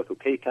don't, you go through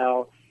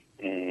PayPal,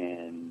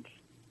 and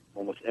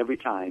almost every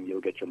time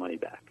you'll get your money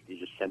back. You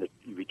just send it,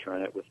 you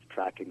return it with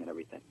tracking and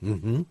everything.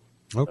 Mm-hmm.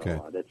 Okay.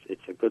 So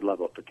it's a good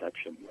level of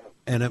protection.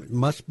 And it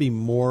must be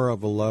more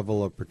of a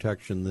level of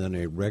protection than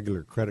a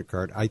regular credit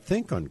card. I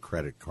think on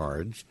credit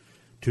cards,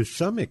 to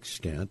some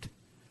extent,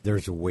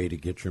 there's a way to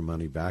get your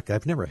money back.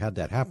 I've never had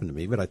that happen to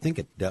me, but I think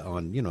it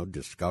on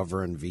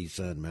Discover and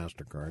Visa and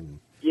MasterCard.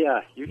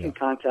 Yeah, you can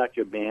contact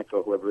your bank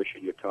or whoever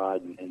issued your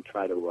card and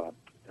try to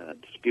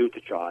dispute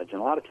the charge.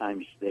 And a lot of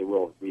times they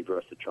will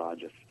reverse the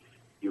charge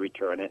you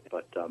return it.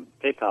 But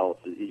PayPal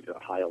is even a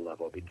higher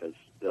level because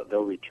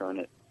they'll return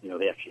it. You know,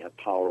 they actually have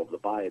power over the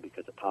buyer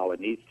because the power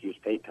needs to use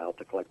PayPal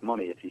to collect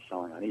money if he's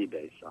selling on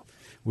eBay. So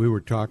we were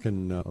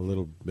talking a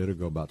little bit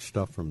ago about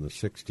stuff from the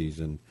 60s,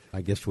 and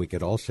I guess we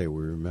could all say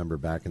we remember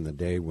back in the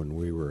day when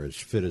we were as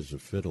fit as a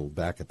fiddle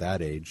back at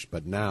that age,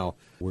 but now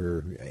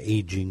we're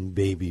aging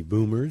baby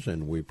boomers,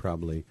 and we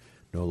probably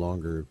no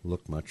longer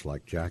look much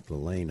like Jack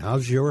LaLanne.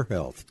 How's your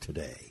health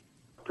today?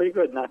 Pretty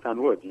good, knock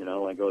on wood. You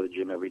know, I go to the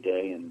gym every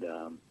day, and,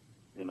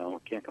 you know,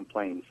 can't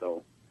complain.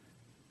 So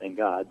thank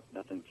God,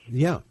 nothing's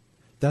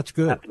that's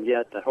good. happened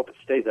yet. I hope it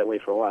stays that way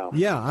for a while.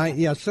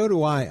 Yeah, so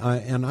do I.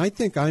 And I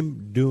think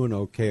I'm doing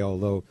okay,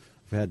 although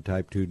I've had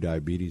type 2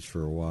 diabetes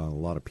for a while. A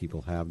lot of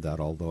people have that,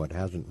 although it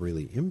hasn't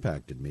really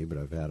impacted me, but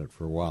I've had it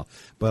for a while.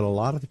 But a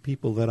lot of the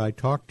people that I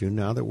talk to,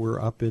 now that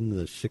we're up in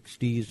the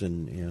 60s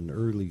and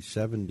early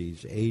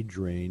 70s age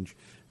range,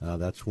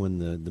 that's when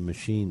the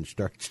machine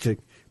starts to,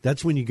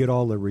 that's when you get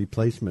all the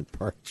replacement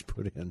parts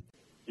put in.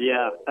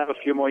 Yeah, I have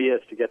a few more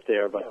years to get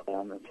there, but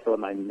I'm still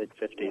in my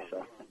mid-50s.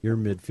 So. Your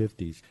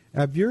mid-50s.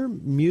 Have your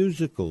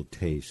musical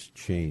tastes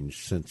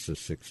changed since the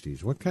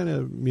 60s? What kind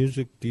of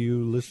music do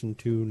you listen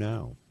to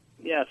now?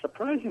 Yeah,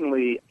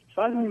 surprisingly,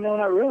 no,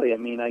 not really. I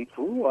mean, I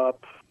grew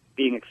up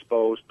being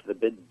exposed to the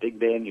big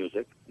band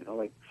music, you know,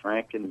 like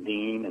Frank and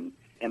Dean,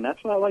 and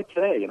that's what I like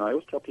today. You know, I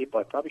always tell people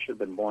I probably should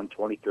have been born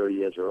 20, 30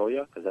 years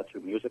earlier because that's the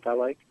music I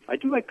like. I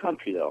do like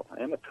country, though.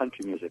 I am a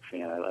country music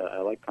fan. I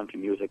like country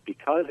music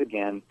because,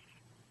 again,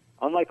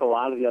 unlike a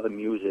lot of the other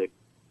music,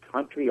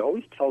 country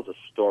always tells a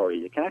story.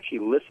 You can actually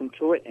listen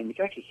to it, and you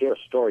can actually hear a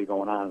story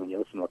going on when you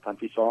listen to a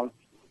country song,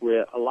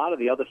 where a lot of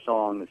the other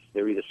songs,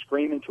 they're either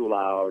screaming too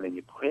loud, and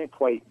you can't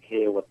quite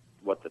hear what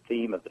the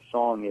theme of the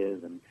song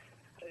is. And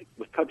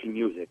with country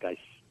music, I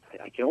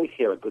can always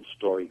hear a good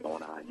story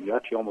going on. You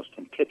actually almost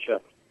can picture,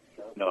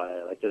 you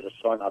know, like there's a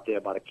song out there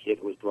about a kid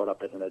who was brought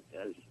up as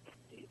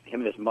him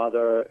and his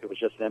mother, it was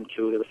just them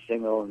two, they were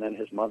single, and then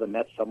his mother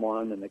met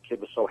someone, and the kid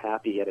was so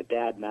happy he had a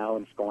dad now,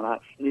 and it's going on.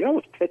 And you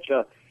always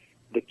picture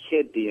the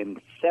kid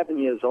being 7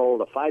 years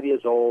old or 5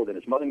 years old, and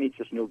his mother meets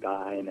this new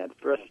guy, and at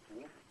first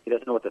he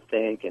doesn't know what to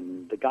think,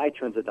 and the guy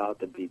turns it out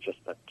to be just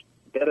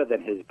better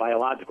than his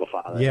biological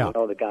father. Yeah. You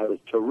know, the guy was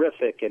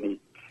terrific, and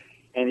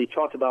he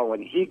talked about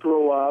when he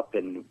grew up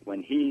and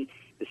when he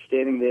is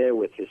standing there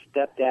with his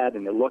stepdad,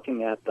 and they're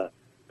looking at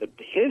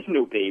his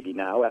new baby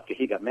now after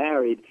he got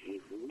married,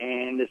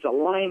 and there's a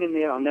line in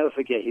there I'll never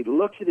forget. He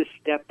looks at his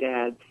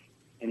stepdad,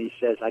 and he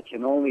says, "I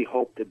can only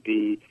hope to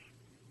be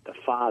the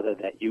father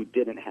that you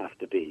didn't have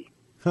to be."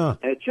 Huh.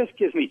 And it just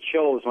gives me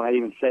chills when I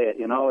even say it.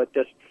 You know, it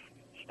just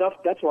stuff.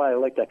 That's why I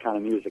like that kind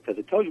of music, because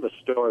it tells you a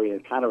story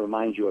and kind of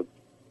reminds you of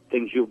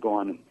things you've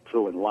gone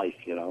through in life.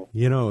 You know.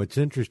 You know, it's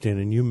interesting,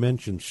 and you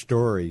mentioned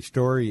story.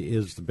 Story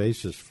is the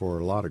basis for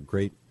a lot of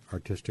great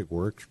artistic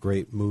works.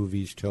 Great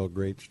movies tell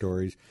great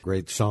stories.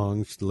 Great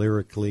songs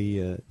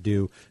lyrically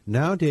do.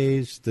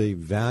 Nowadays, the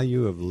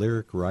value of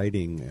lyric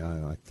writing,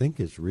 I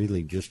think, is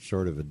really just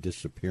sort of a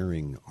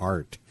disappearing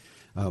art.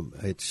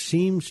 It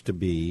seems to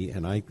be,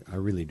 and I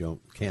really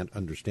can't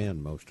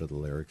understand most of the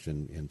lyrics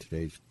in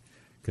today's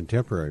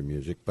contemporary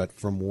music, but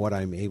from what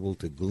I'm able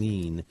to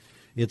glean,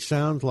 it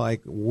sounds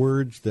like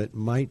words that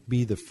might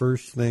be the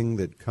first thing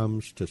that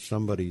comes to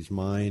somebody's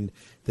mind.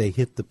 They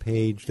hit the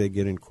page, they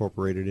get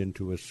incorporated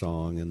into a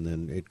song, and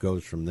then it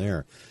goes from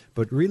there.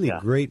 But really,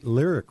 great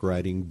lyric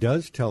writing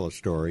does tell a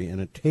story, and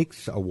it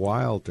takes a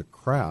while to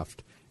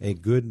craft a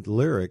good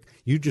lyric.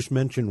 You just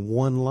mentioned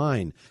one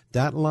line.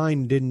 That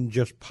line didn't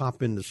just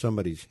pop into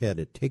somebody's head.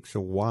 It takes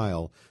a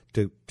while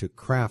to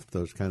craft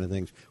those kind of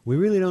things. We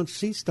really don't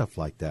see stuff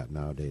like that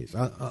nowadays,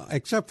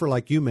 except for,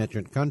 like you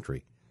mentioned,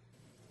 country.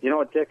 You know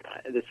what, Dick?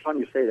 It's funny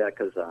you say that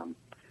because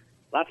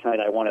last night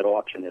I won at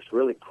auction this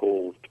really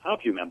cool, I don't know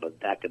if you remember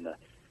back in the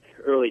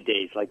early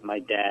days, like my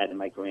dad and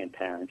my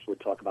grandparents would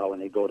talk about when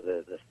they go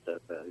to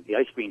the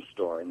ice cream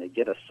store and they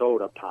get a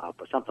soda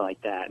pop or something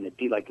like that, and it'd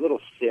be like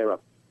little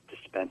syrup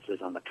dispensers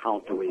on the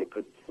counter where you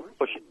could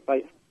push it,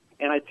 right?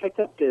 And I picked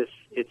up this,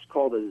 it's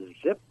called a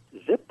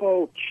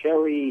Zippo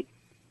Cherry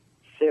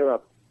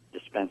Syrup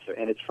Dispenser,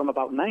 and it's from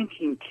about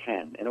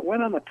 1910, and it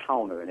went on the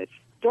counter, and it's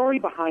story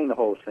behind the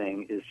whole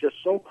thing is just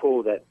so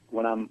cool that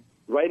when I'm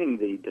writing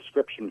the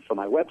description for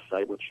my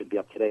website, which should be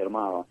up today or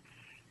tomorrow,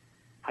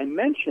 I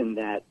mentioned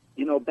that,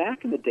 you know,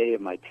 back in the day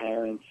of my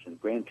parents and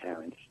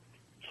grandparents,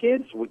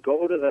 kids would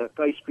go to the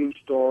ice cream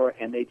store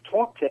and they'd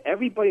talk to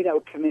everybody that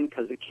would come in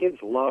because the kids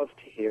love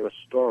to hear a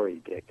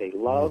story, Dick. They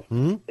love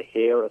to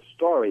hear a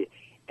story.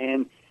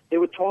 And they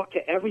would talk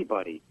to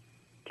everybody.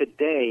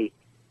 Today,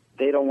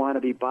 they don't want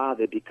to be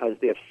bothered because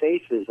their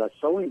faces are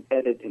so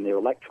embedded in their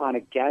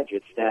electronic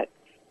gadgets that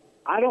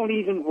I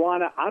don't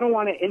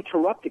want to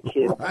interrupt a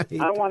kid. Right.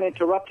 I don't want to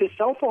interrupt his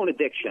cell phone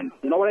addiction.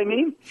 You know what I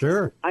mean?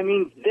 Sure. I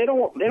mean, they don't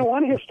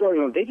want to hear story.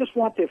 They just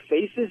want their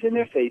faces in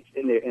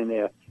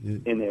their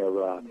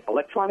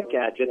electronic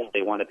gadgets.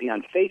 They want to be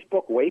on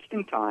Facebook,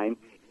 wasting time.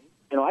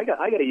 You know, I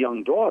got a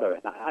young daughter,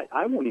 and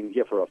I won't even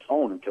give her a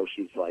phone until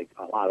she's like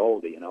a lot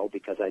older. You know,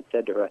 because I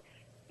said to her,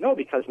 No,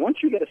 because once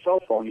you get a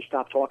cell phone, you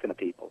stop talking to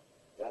people.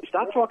 You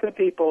stop talking to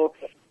people.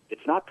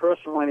 It's not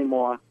personal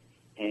anymore.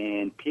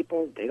 And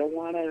people, they don't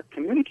want to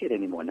communicate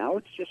anymore. Now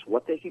it's just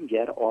what they can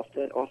get off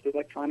the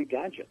electronic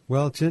gadget.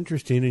 Well, it's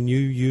interesting, and you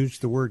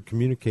used the word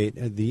communicate.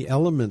 The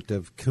element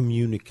of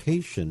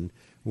communication,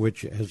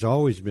 which has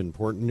always been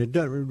important, it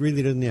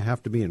really doesn't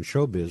have to be in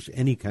showbiz.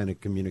 Any kind of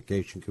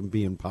communication can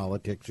be in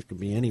politics. It can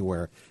be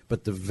anywhere.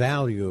 But the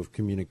value of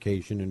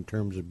communication in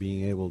terms of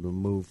being able to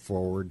move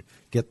forward,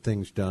 get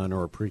things done,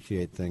 or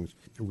appreciate things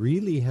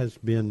really has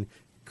been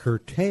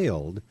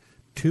curtailed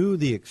to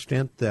the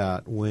extent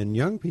that when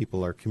young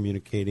people are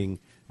communicating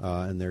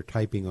and they're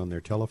typing on their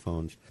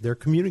telephones, they're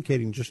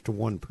communicating just to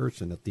one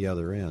person at the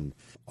other end.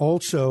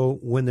 Also,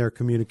 when they're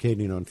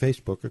communicating on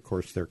Facebook, of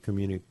course, they're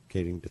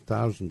communicating to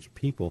thousands of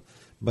people.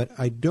 But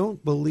I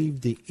don't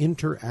believe the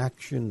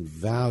interaction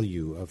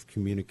value of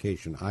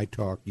communication. I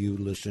talk, you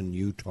listen,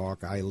 you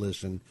talk, I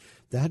listen.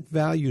 That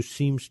value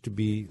seems to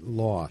be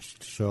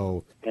lost.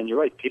 So, and you're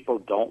right, people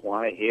don't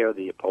want to hear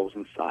the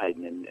opposing side,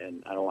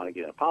 and I don't want to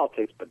get into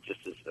politics, but just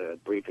as a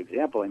brief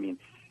example, I mean,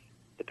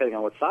 depending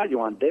on what side you're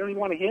on, they don't even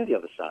want to hear the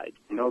other side.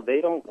 You know, they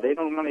don't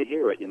want to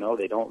hear it. You know,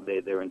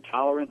 they're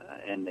intolerant,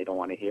 and they don't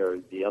want to hear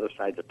the other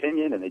side's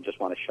opinion, and they just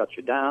want to shut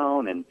you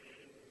down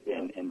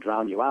and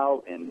drown you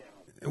out. And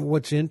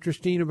what's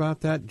interesting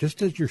about that,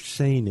 just as you're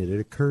saying it, it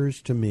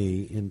occurs to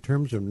me in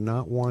terms of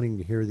not wanting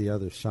to hear the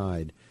other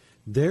side.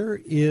 There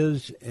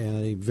is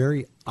a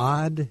very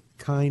odd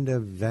kind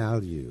of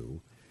value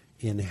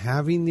in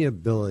having the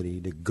ability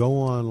to go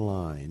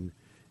online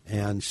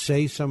and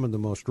say some of the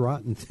most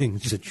rotten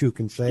things that you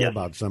can say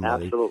about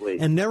somebody. Absolutely.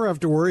 And never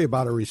have to worry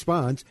about a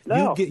response.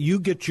 No. You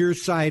get your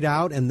side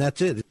out, and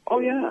that's it. Oh,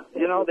 yeah.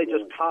 You know, they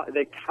just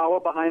they cower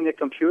behind their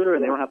computer,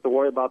 and they don't have to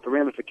worry about the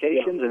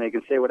ramifications, and they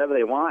can say whatever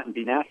they want and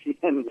be nasty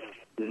and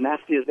as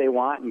nasty as they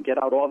want and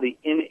get out all the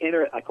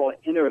inner, I call it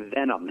inner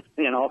venom,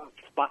 you know,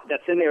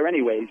 that's in there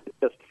anyways.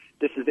 Just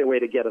this is their way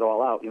to get it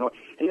all out, you know.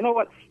 And you know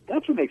what?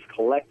 That's what makes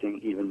collecting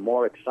even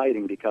more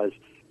exciting, because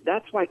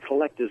that's why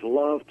collectors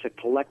love to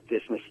collect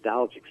this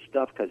nostalgic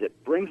stuff, because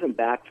it brings them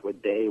back to a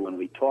day when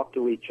we talked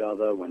to each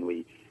other, when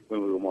we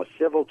were more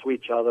civil to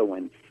each other,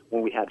 when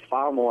we had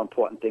far more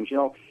important things. You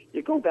know,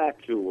 you go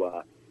back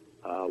to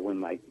when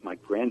my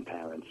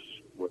grandparents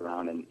were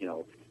around, and you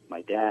know,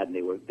 my dad, and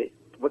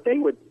what they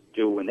would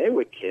do when they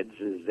were kids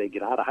is they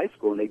get out of high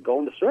school and they'd go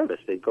into service.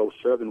 They'd go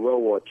serve in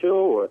World War II,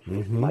 or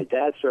my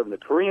dad served in the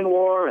Korean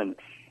War, and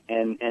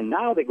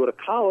now they go to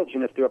college,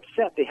 and if they're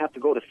upset, they have to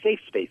go to safe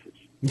spaces.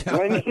 You know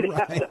what I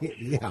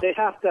mean?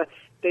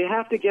 They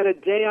have to get a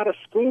day out of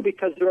school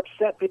because they're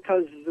upset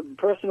because the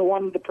person who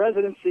won the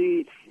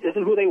presidency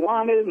isn't who they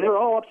wanted, and they're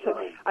all upset.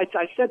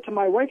 I said to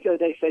my wife the other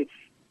day,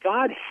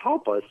 God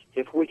help us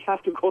if we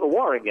have to go to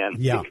war again.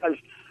 Yeah. Because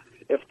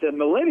if the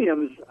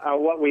millenniums are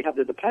what we have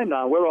to depend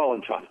on, we're all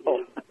in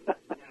trouble.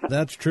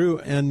 That's true.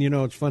 And, you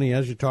know, it's funny,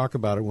 as you talk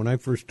about it, when I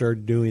first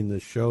started doing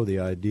this show, the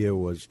idea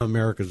was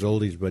America's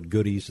Oldies But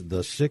Goodies,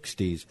 the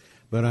 60s.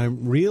 But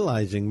I'm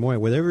realizing more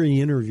with every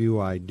interview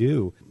I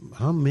do,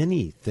 how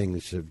many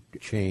things have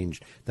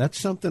changed. That's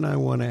something I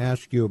want to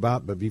ask you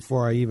about. But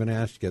before I even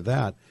ask you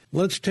that,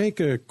 let's take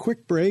a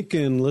quick break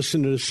and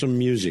listen to some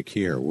music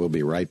here. We'll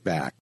be right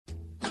back.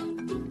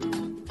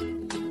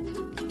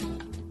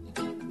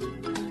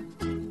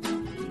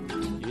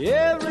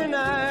 Every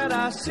night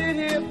I sit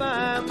here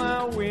by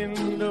my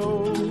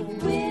window,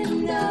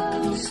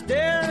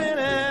 staring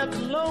at the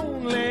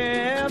lonely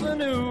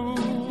avenue,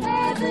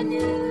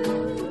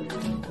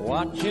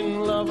 watching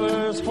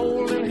lovers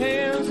holding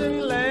hands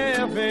and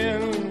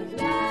laughing,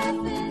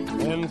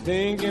 and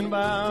thinking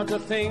about the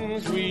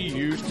things we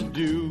used to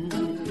do.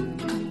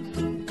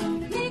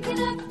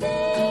 Thinking of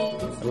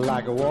things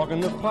like a walk in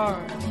the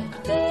park,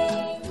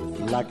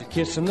 like a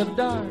kiss in the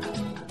dark,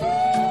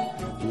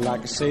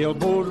 like a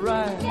sailboat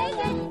ride.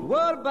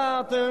 What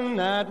about the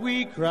night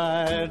we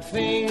cried?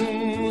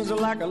 Things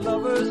like a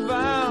lover's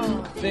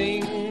vow,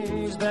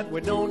 things that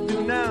we don't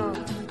do now.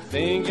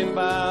 Thinking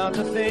about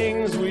the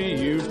things we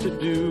used to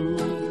do.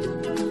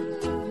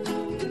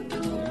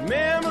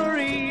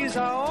 Memories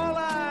are all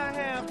I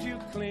have to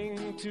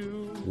cling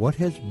to. What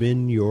has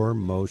been your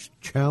most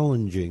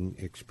challenging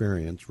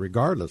experience,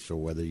 regardless of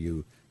whether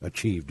you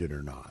achieved it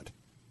or not?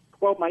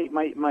 Well,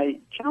 my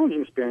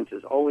challenging experience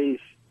is always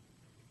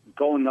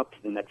going up to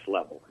the next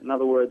level. In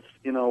other words,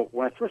 you know,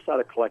 when I first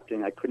started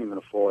collecting, I couldn't even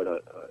afford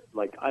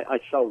I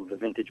sell the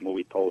vintage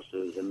movie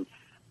posters and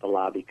the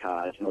lobby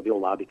cards, you know, the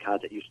old lobby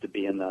cards that used to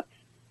be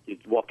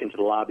you'd walk into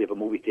the lobby of a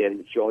movie theater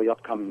and show all the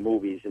upcoming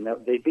movies, and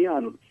they'd be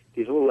on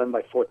these little 11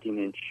 by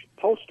 14-inch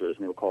posters,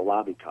 and they were called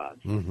lobby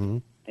cards. Mm-hmm.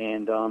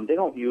 And they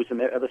don't use them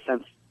ever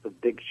since the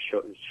big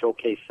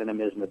showcase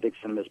cinemas and the big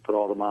cinemas put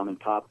all the mom and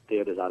pop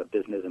theaters out of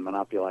business and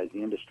monopolized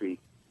the industry,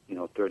 you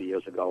know, 30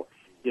 years ago.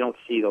 You don't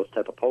see those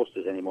type of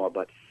posters anymore.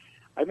 But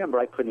I remember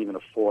I couldn't even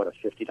afford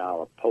a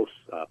 $50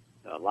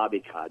 lobby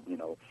card, you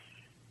know,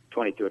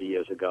 20, 30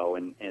 years ago.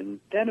 And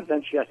then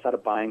eventually I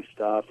started buying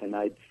stuff, and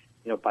I'd,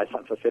 you know, buy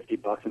something for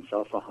 $50 and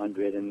sell for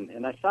 $100.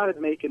 And I started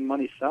making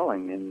money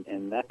selling,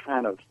 and that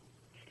kind of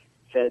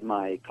fed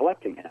my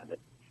collecting habit.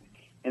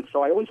 And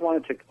so I always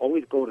wanted to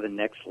always go to the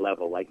next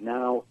level. Like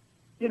now,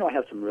 I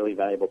have some really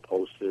valuable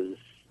posters,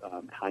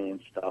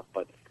 high-end stuff,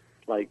 but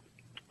like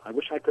I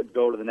wish I could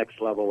go to the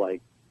next level.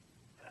 Like,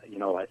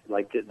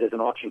 there's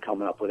an auction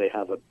coming up where they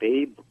have a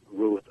Babe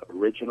Ruth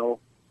original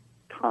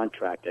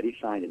contract that he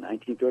signed in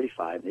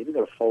 1935. They even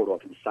got a photo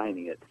of him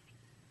signing it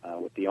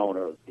with the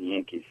owner of the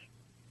Yankees.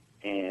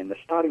 And the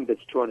starting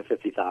bid's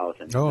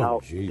 $250,000. Oh, now,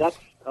 geez. That's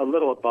a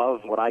little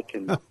above what I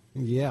can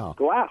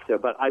go after.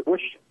 But I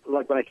wish,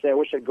 like when I say I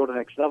wish I'd go to the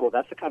next level,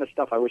 that's the kind of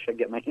stuff I wish I'd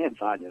get my hands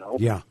on,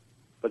 Yeah.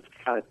 But it's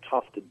kind of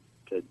tough to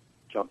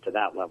jump to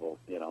that level,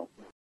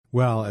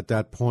 Well, at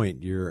that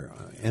point,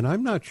 and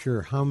I'm not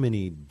sure how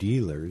many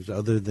dealers,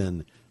 other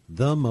than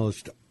the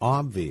most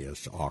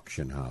obvious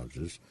auction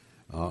houses,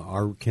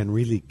 can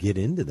really get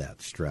into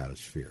that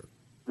stratosphere.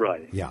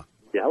 Right. Yeah.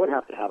 Yeah, I would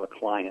have to have a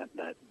client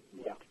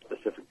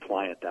specific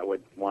client that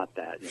would want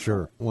that.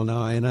 Sure. Well,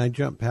 now, and I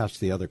jumped past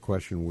the other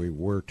question we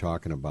were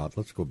talking about.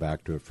 Let's go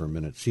back to it for a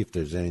minute, see if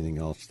there's anything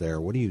else there.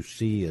 What do you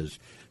see as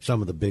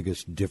some of the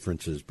biggest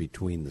differences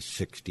between the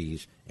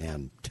 60s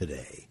and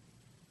today?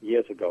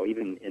 Years ago,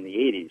 even in the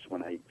 80s,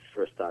 when I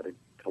first started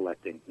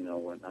collecting,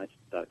 when I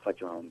started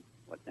collecting around,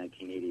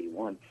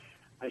 1981,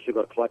 I used to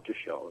go to collector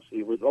shows.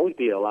 There would always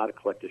be a lot of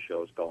collector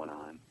shows going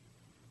on.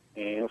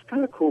 And it was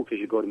kind of cool because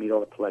you go to meet all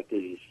the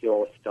collectors, you see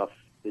all the stuff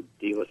the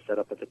dealers set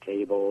up at the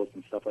tables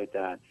and stuff like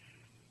that.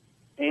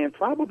 And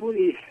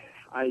probably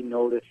I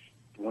noticed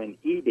when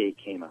eBay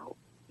came out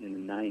in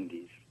the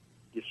 90s,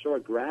 you saw a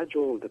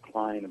gradual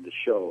decline of the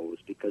shows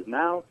because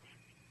now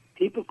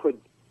people could,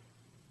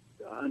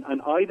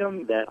 an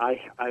item that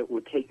I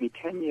would take me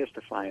 10 years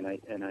to find,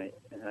 and I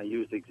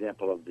used the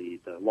example of the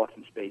Lost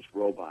in Space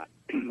robot.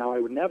 Now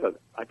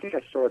I think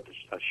I saw it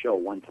at a show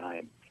one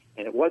time,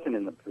 and it wasn't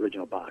in the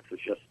original box, it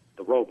was just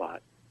the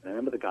robot. And I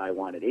remember the guy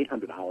wanted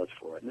 $800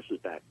 for it, and this was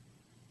back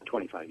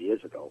 25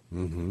 years ago.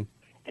 Mm-hmm.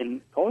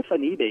 And all of a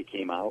sudden eBay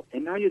came out,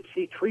 and now you'd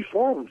see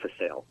 3-4 of them for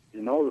sale.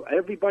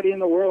 Everybody in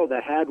the world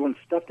that had one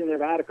stuffed in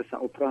their attic or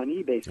something would put on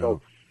eBay.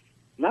 So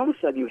now all of a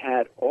sudden you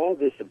had all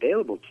this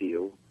available to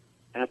you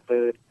at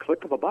the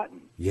click of a button.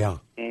 Yeah.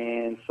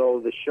 And so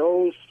the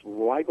shows,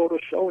 why go to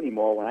a show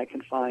anymore when I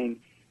can find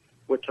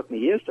what took me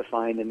years to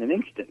find in an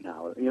instant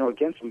now?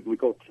 Again, we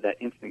go to that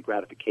instant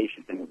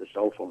gratification thing with the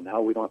cell phone.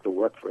 Now we don't have to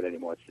work for it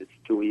anymore. It's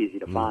too easy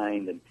to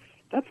find, and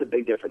that's a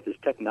big difference. Is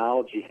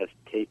technology has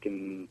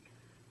taken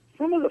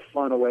some of the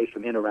fun away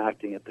from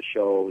interacting at the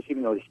shows,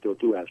 even though they still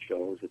do have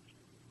shows. It's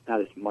not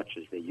as much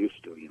as they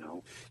used to,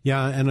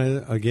 Yeah, and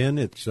again,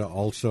 it's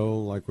also,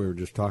 like we were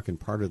just talking,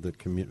 part of the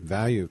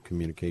value of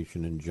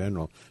communication in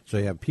general. So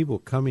you have people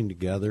coming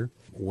together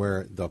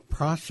where the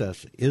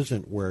process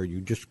isn't where you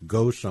just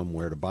go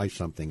somewhere to buy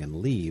something and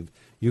leave.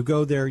 You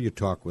go there, you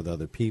talk with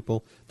other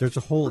people. There's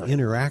a whole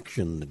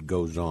interaction that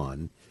goes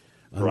on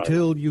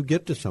until you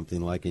get to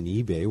something like an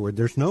eBay where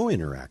there's no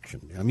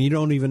interaction. I mean, you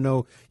don't even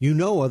know,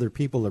 other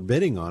people are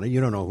bidding on it.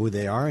 You don't know who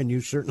they are, and you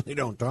certainly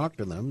don't talk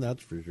to them,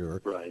 that's for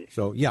sure. Right.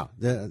 So, yeah.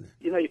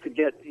 You could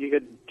hear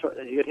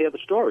the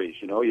stories,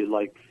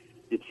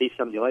 you'd see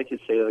something you like,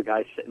 you'd say to the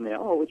guy sitting there,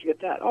 oh, where'd you get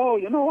that? Oh,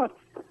 you know what?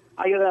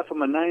 I got that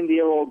from a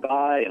 90-year-old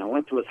guy, and I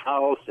went to his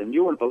house, and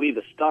you wouldn't believe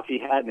the stuff he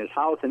had in his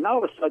house. And now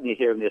all of a sudden you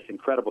hear this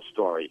incredible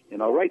story,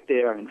 right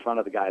there in front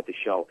of the guy at the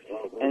show.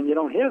 And you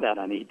don't hear that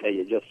on eBay.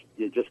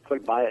 You just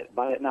click buy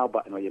it now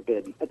button or you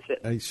bid. And that's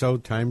it. So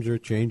times are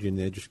changing.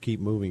 They just keep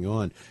moving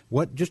on.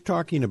 Just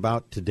talking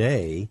about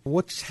today,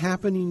 what's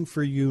happening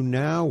for you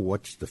now?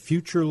 What's the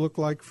future look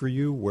like for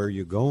you? Where are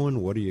you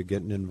going? What are you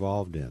getting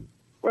involved in?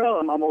 Well,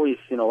 I'm always,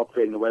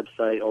 upgrading the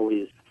website,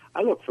 always.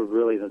 I look for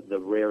really the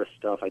rarest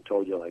stuff. I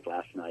told you, like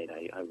last night,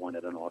 I won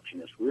at an auction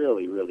this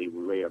really, really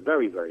rare,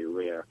 very, very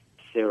rare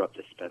syrup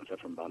dispenser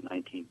from about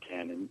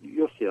 1910, and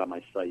you'll see it on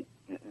my site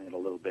in a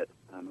little bit.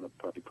 I'm going to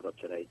probably put up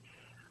today.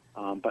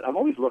 But I'm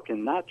always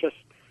looking, not just,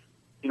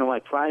 my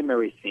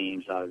primary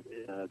themes are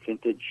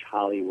vintage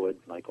Hollywood,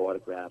 like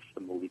autographs,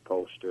 the movie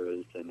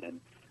posters,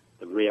 and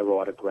the rare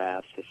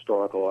autographs,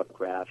 historical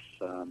autographs.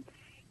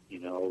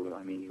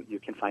 You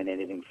can find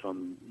anything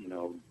from,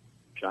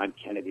 John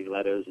Kennedy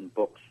letters and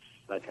books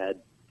I've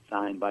had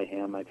signed by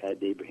him. I've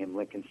had Abraham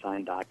Lincoln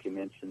signed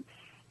documents, and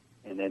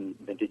then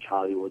vintage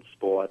Hollywood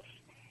sports.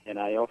 And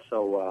I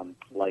also I'm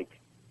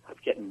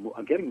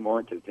getting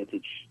more into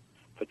vintage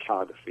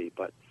photography,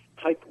 but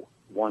type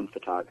 1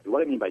 photography.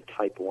 What I mean by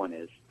type 1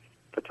 is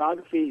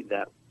photography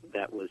that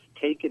was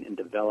taken and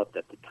developed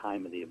at the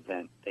time of the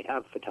event. They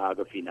have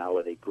photography now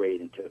where they grade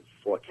into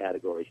 4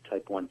 categories: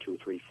 type 1, 2,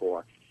 3,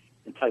 4.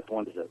 And type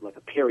 1 is like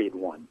a period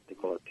 1. They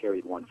call it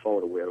period 1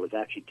 photo, where it was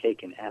actually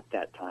taken at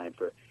that time.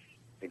 For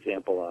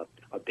example,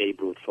 a Babe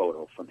Ruth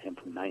photo from him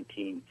from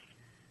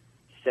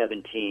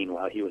 1917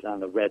 while he was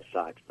on the Red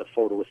Sox. The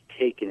photo was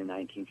taken in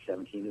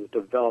 1917. It was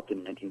developed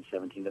in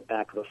 1917. The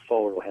back of the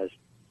photo has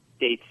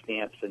date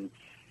stamps and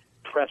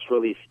press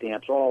release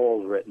stamps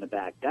all over it in the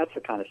back. That's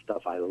the kind of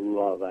stuff I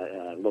love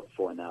and I look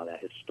for now,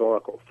 that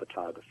historical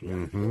photography, I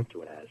refer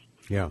to it as.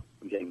 Yeah.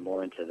 I'm getting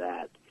more into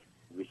that.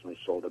 Recently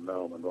sold a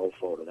Marilyn Monroe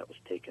photo that was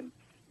taken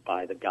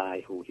by the guy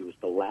who he was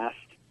the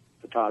last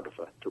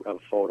photographer to have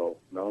a photo,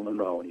 Marilyn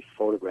Monroe, and he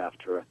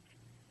photographed her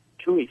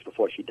 2 weeks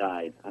before she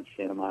died on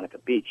Santa Monica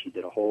Beach. He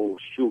did a whole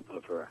shoot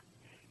of her,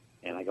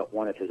 and I got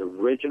one of his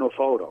original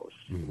photos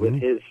with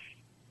his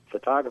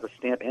photographer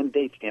stamp and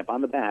date stamp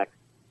on the back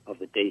of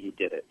the day he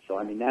did it. So,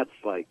 I mean, that's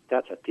a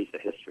piece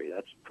of history.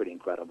 That's pretty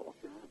incredible.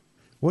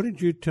 What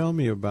did you tell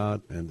me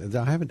about? And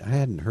I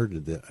hadn't heard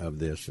of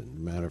this. As a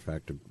matter of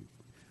fact,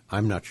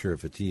 I'm not sure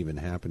if it's even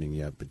happening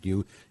yet. But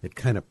it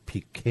kind of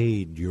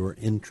piqued your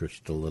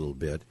interest a little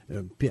bit.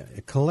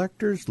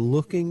 Collectors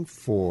looking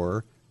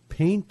for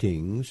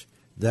paintings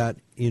that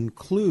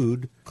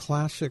include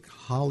classic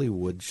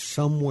Hollywood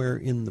somewhere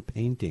in the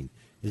painting.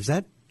 Is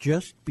that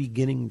just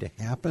beginning to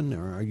happen,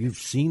 or are you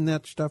seen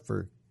that stuff?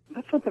 Or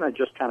that's something I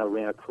just kind of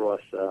ran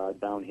across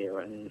down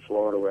here in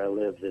Florida where I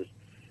live.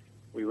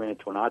 We ran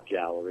into an art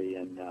gallery,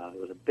 and there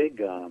was a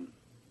big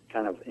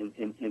kind of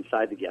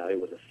inside the gallery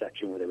was a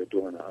section where they were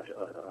doing a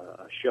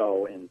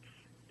show, and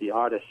the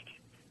artist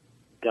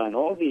done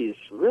all these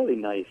really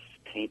nice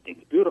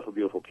paintings, beautiful,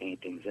 beautiful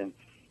paintings. And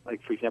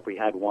like, for example, he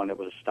had one that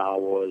was a Star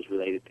Wars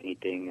related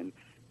painting, and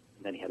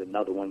then he had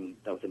another one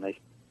that was a nice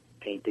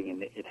painting,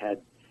 and it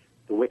had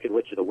the Wicked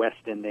Witch of the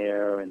West in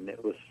there, and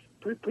it was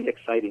pretty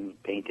exciting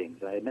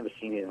paintings. I had never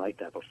seen anything like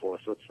that before,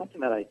 so it's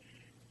something that I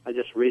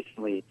just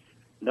recently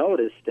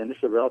noticed, and this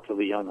is a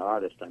relatively young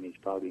artist. I mean, he's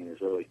probably in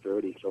his early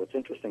 30s, so it's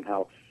interesting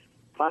how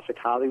classic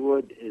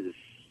Hollywood is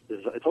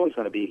it's always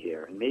going to be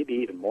here, and maybe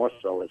even more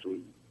so as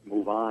we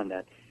move on,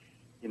 that,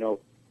 you know,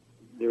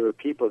 there are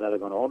people that are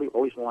going to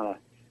always want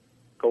to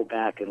go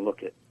back and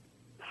look at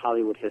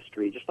Hollywood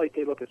history, just like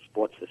they look at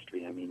sports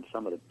history. I mean,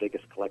 some of the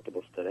biggest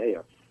collectibles today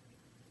are,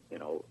 you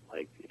know,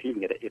 like if you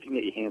can get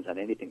your hands on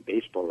anything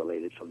baseball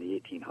related from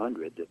the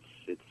 1800s,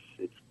 it's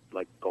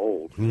like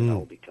gold, you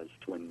know, because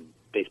it's when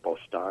baseball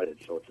started.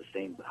 So it's the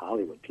same with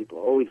Hollywood. People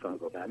are always going to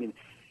go back. I mean,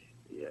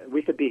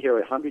 we could be here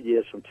 100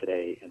 years from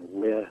today, and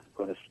we're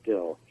going to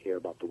still hear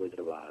about the Wizard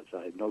of Oz.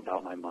 I have no doubt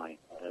in my mind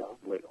that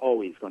we're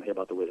always going to hear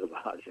about the Wizard of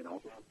Oz, you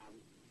know.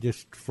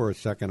 Just for a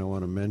second, I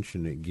want to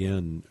mention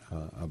again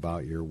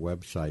about your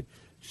website,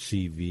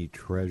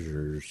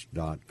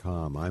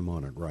 cvtreasures.com. I'm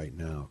on it right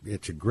now.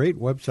 It's a great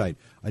website.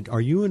 Are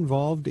you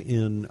involved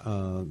in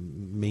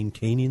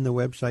maintaining the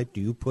website?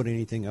 Do you put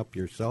anything up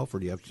yourself, or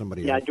do you have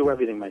somebody else? Yeah, I do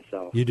everything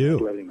myself. You do? I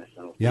do everything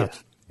myself.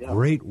 Yes. Yeah.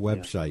 Great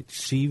website,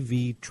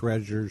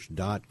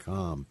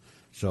 cvtreasures.com.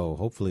 So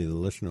hopefully the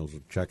listeners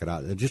will check it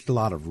out. There's just a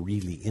lot of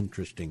really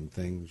interesting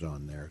things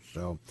on there.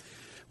 So,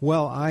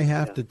 well, I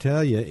have to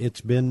tell you,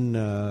 it's been,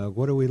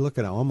 what are we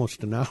looking at,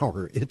 almost an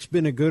hour. It's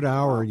been a good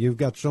hour. You've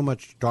got so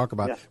much to talk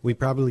about. Yeah. We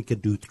probably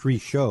could do 3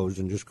 shows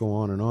and just go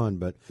on and on,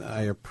 but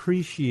I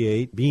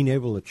appreciate being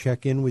able to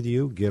check in with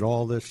you, get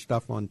all this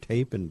stuff on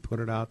tape and put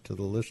it out to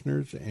the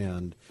listeners.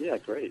 And yeah,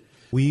 great.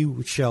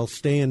 We shall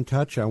stay in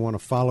touch. I want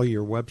to follow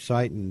your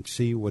website and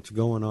see what's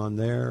going on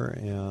there.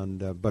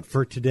 And but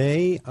for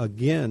today,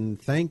 again,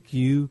 thank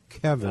you,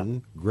 Kevin. Yeah.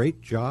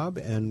 Great job,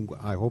 and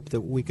I hope that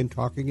we can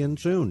talk again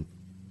soon.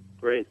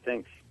 Great,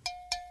 thanks.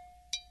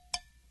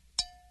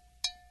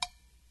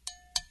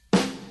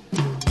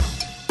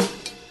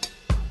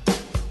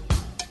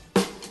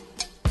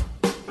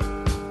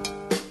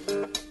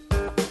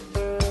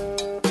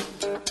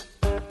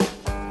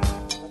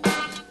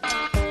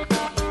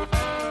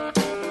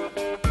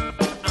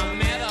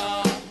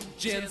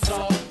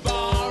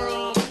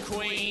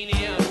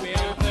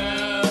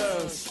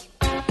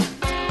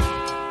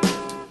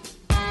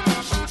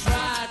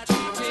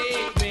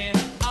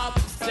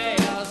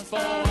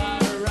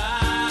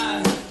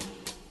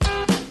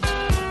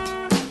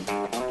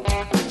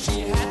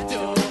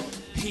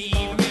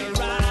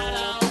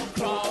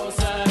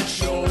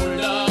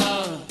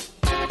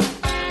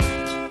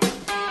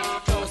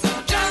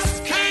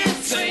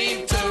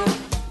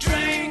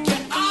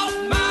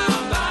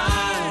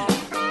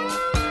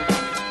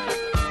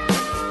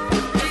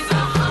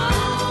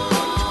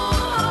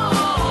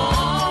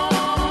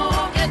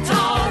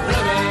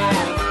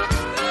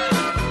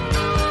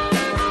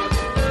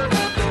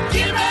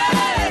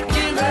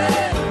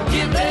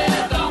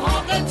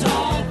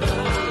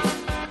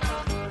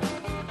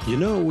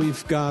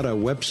 Got a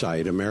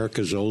website,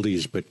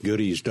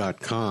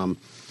 americasoldieSbutGoodies.com,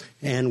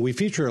 and we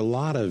feature a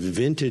lot of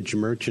vintage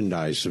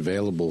merchandise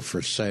available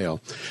for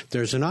sale.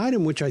 There's an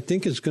item which I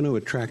think is going to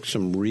attract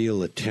some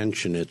real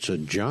attention. It's a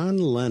John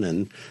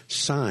Lennon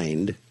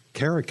signed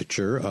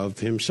caricature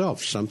of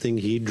himself, something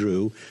he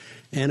drew,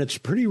 and it's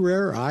a pretty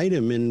rare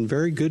item in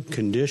very good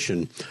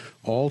condition.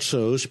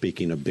 Also,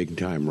 speaking of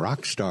big-time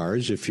rock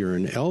stars, if you're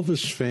an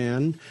Elvis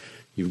fan,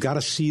 you've got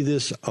to see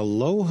this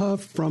Aloha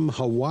from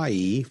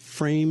Hawaii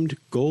framed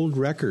gold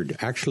record.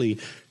 Actually,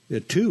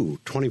 2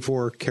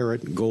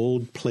 24-karat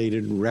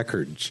gold-plated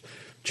records.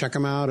 Check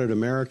them out at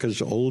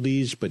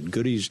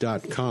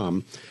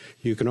americasoldieesbutgoodies.com.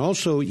 You can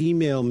also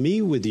email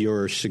me with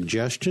your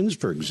suggestions.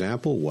 For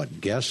example,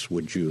 what guests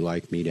would you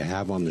like me to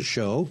have on the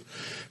show?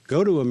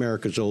 Go to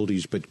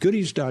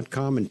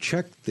americasoldieesbutgoodies.com and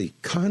check the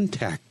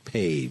contact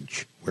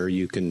page where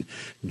you can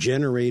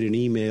generate an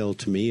email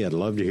to me. I'd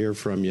love to hear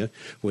from you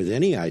with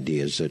any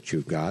ideas that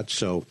you've got.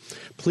 So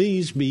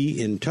please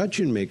be in touch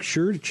and make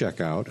sure to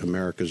check out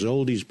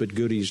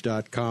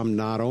americasoldieesbutgoodies.com,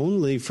 not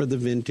only for the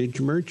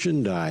vintage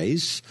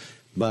merchandise,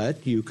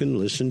 but you can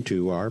listen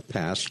to our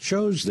past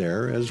shows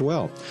there as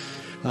well.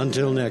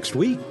 Until next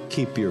week,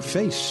 keep your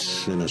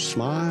face in a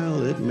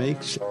smile. It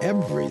makes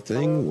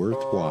everything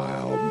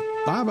worthwhile.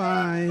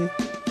 Bye-bye.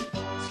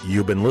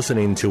 You've been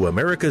listening to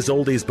America's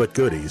Oldies But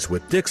Goodies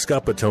with Dick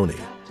Scapatoni.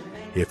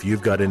 If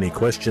you've got any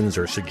questions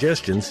or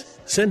suggestions,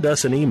 send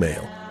us an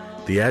email.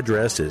 The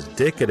address is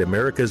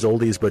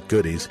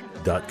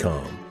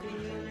dick@americasoldieesbutgoodies.com.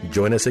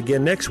 Join us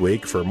again next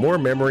week for more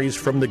memories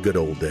from the good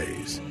old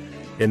days.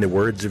 In the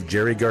words of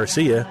Jerry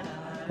Garcia,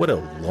 what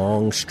a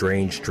long,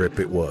 strange trip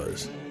it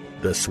was.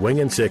 The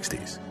swingin'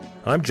 60s.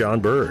 I'm John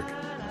Berg.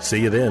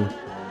 See you then.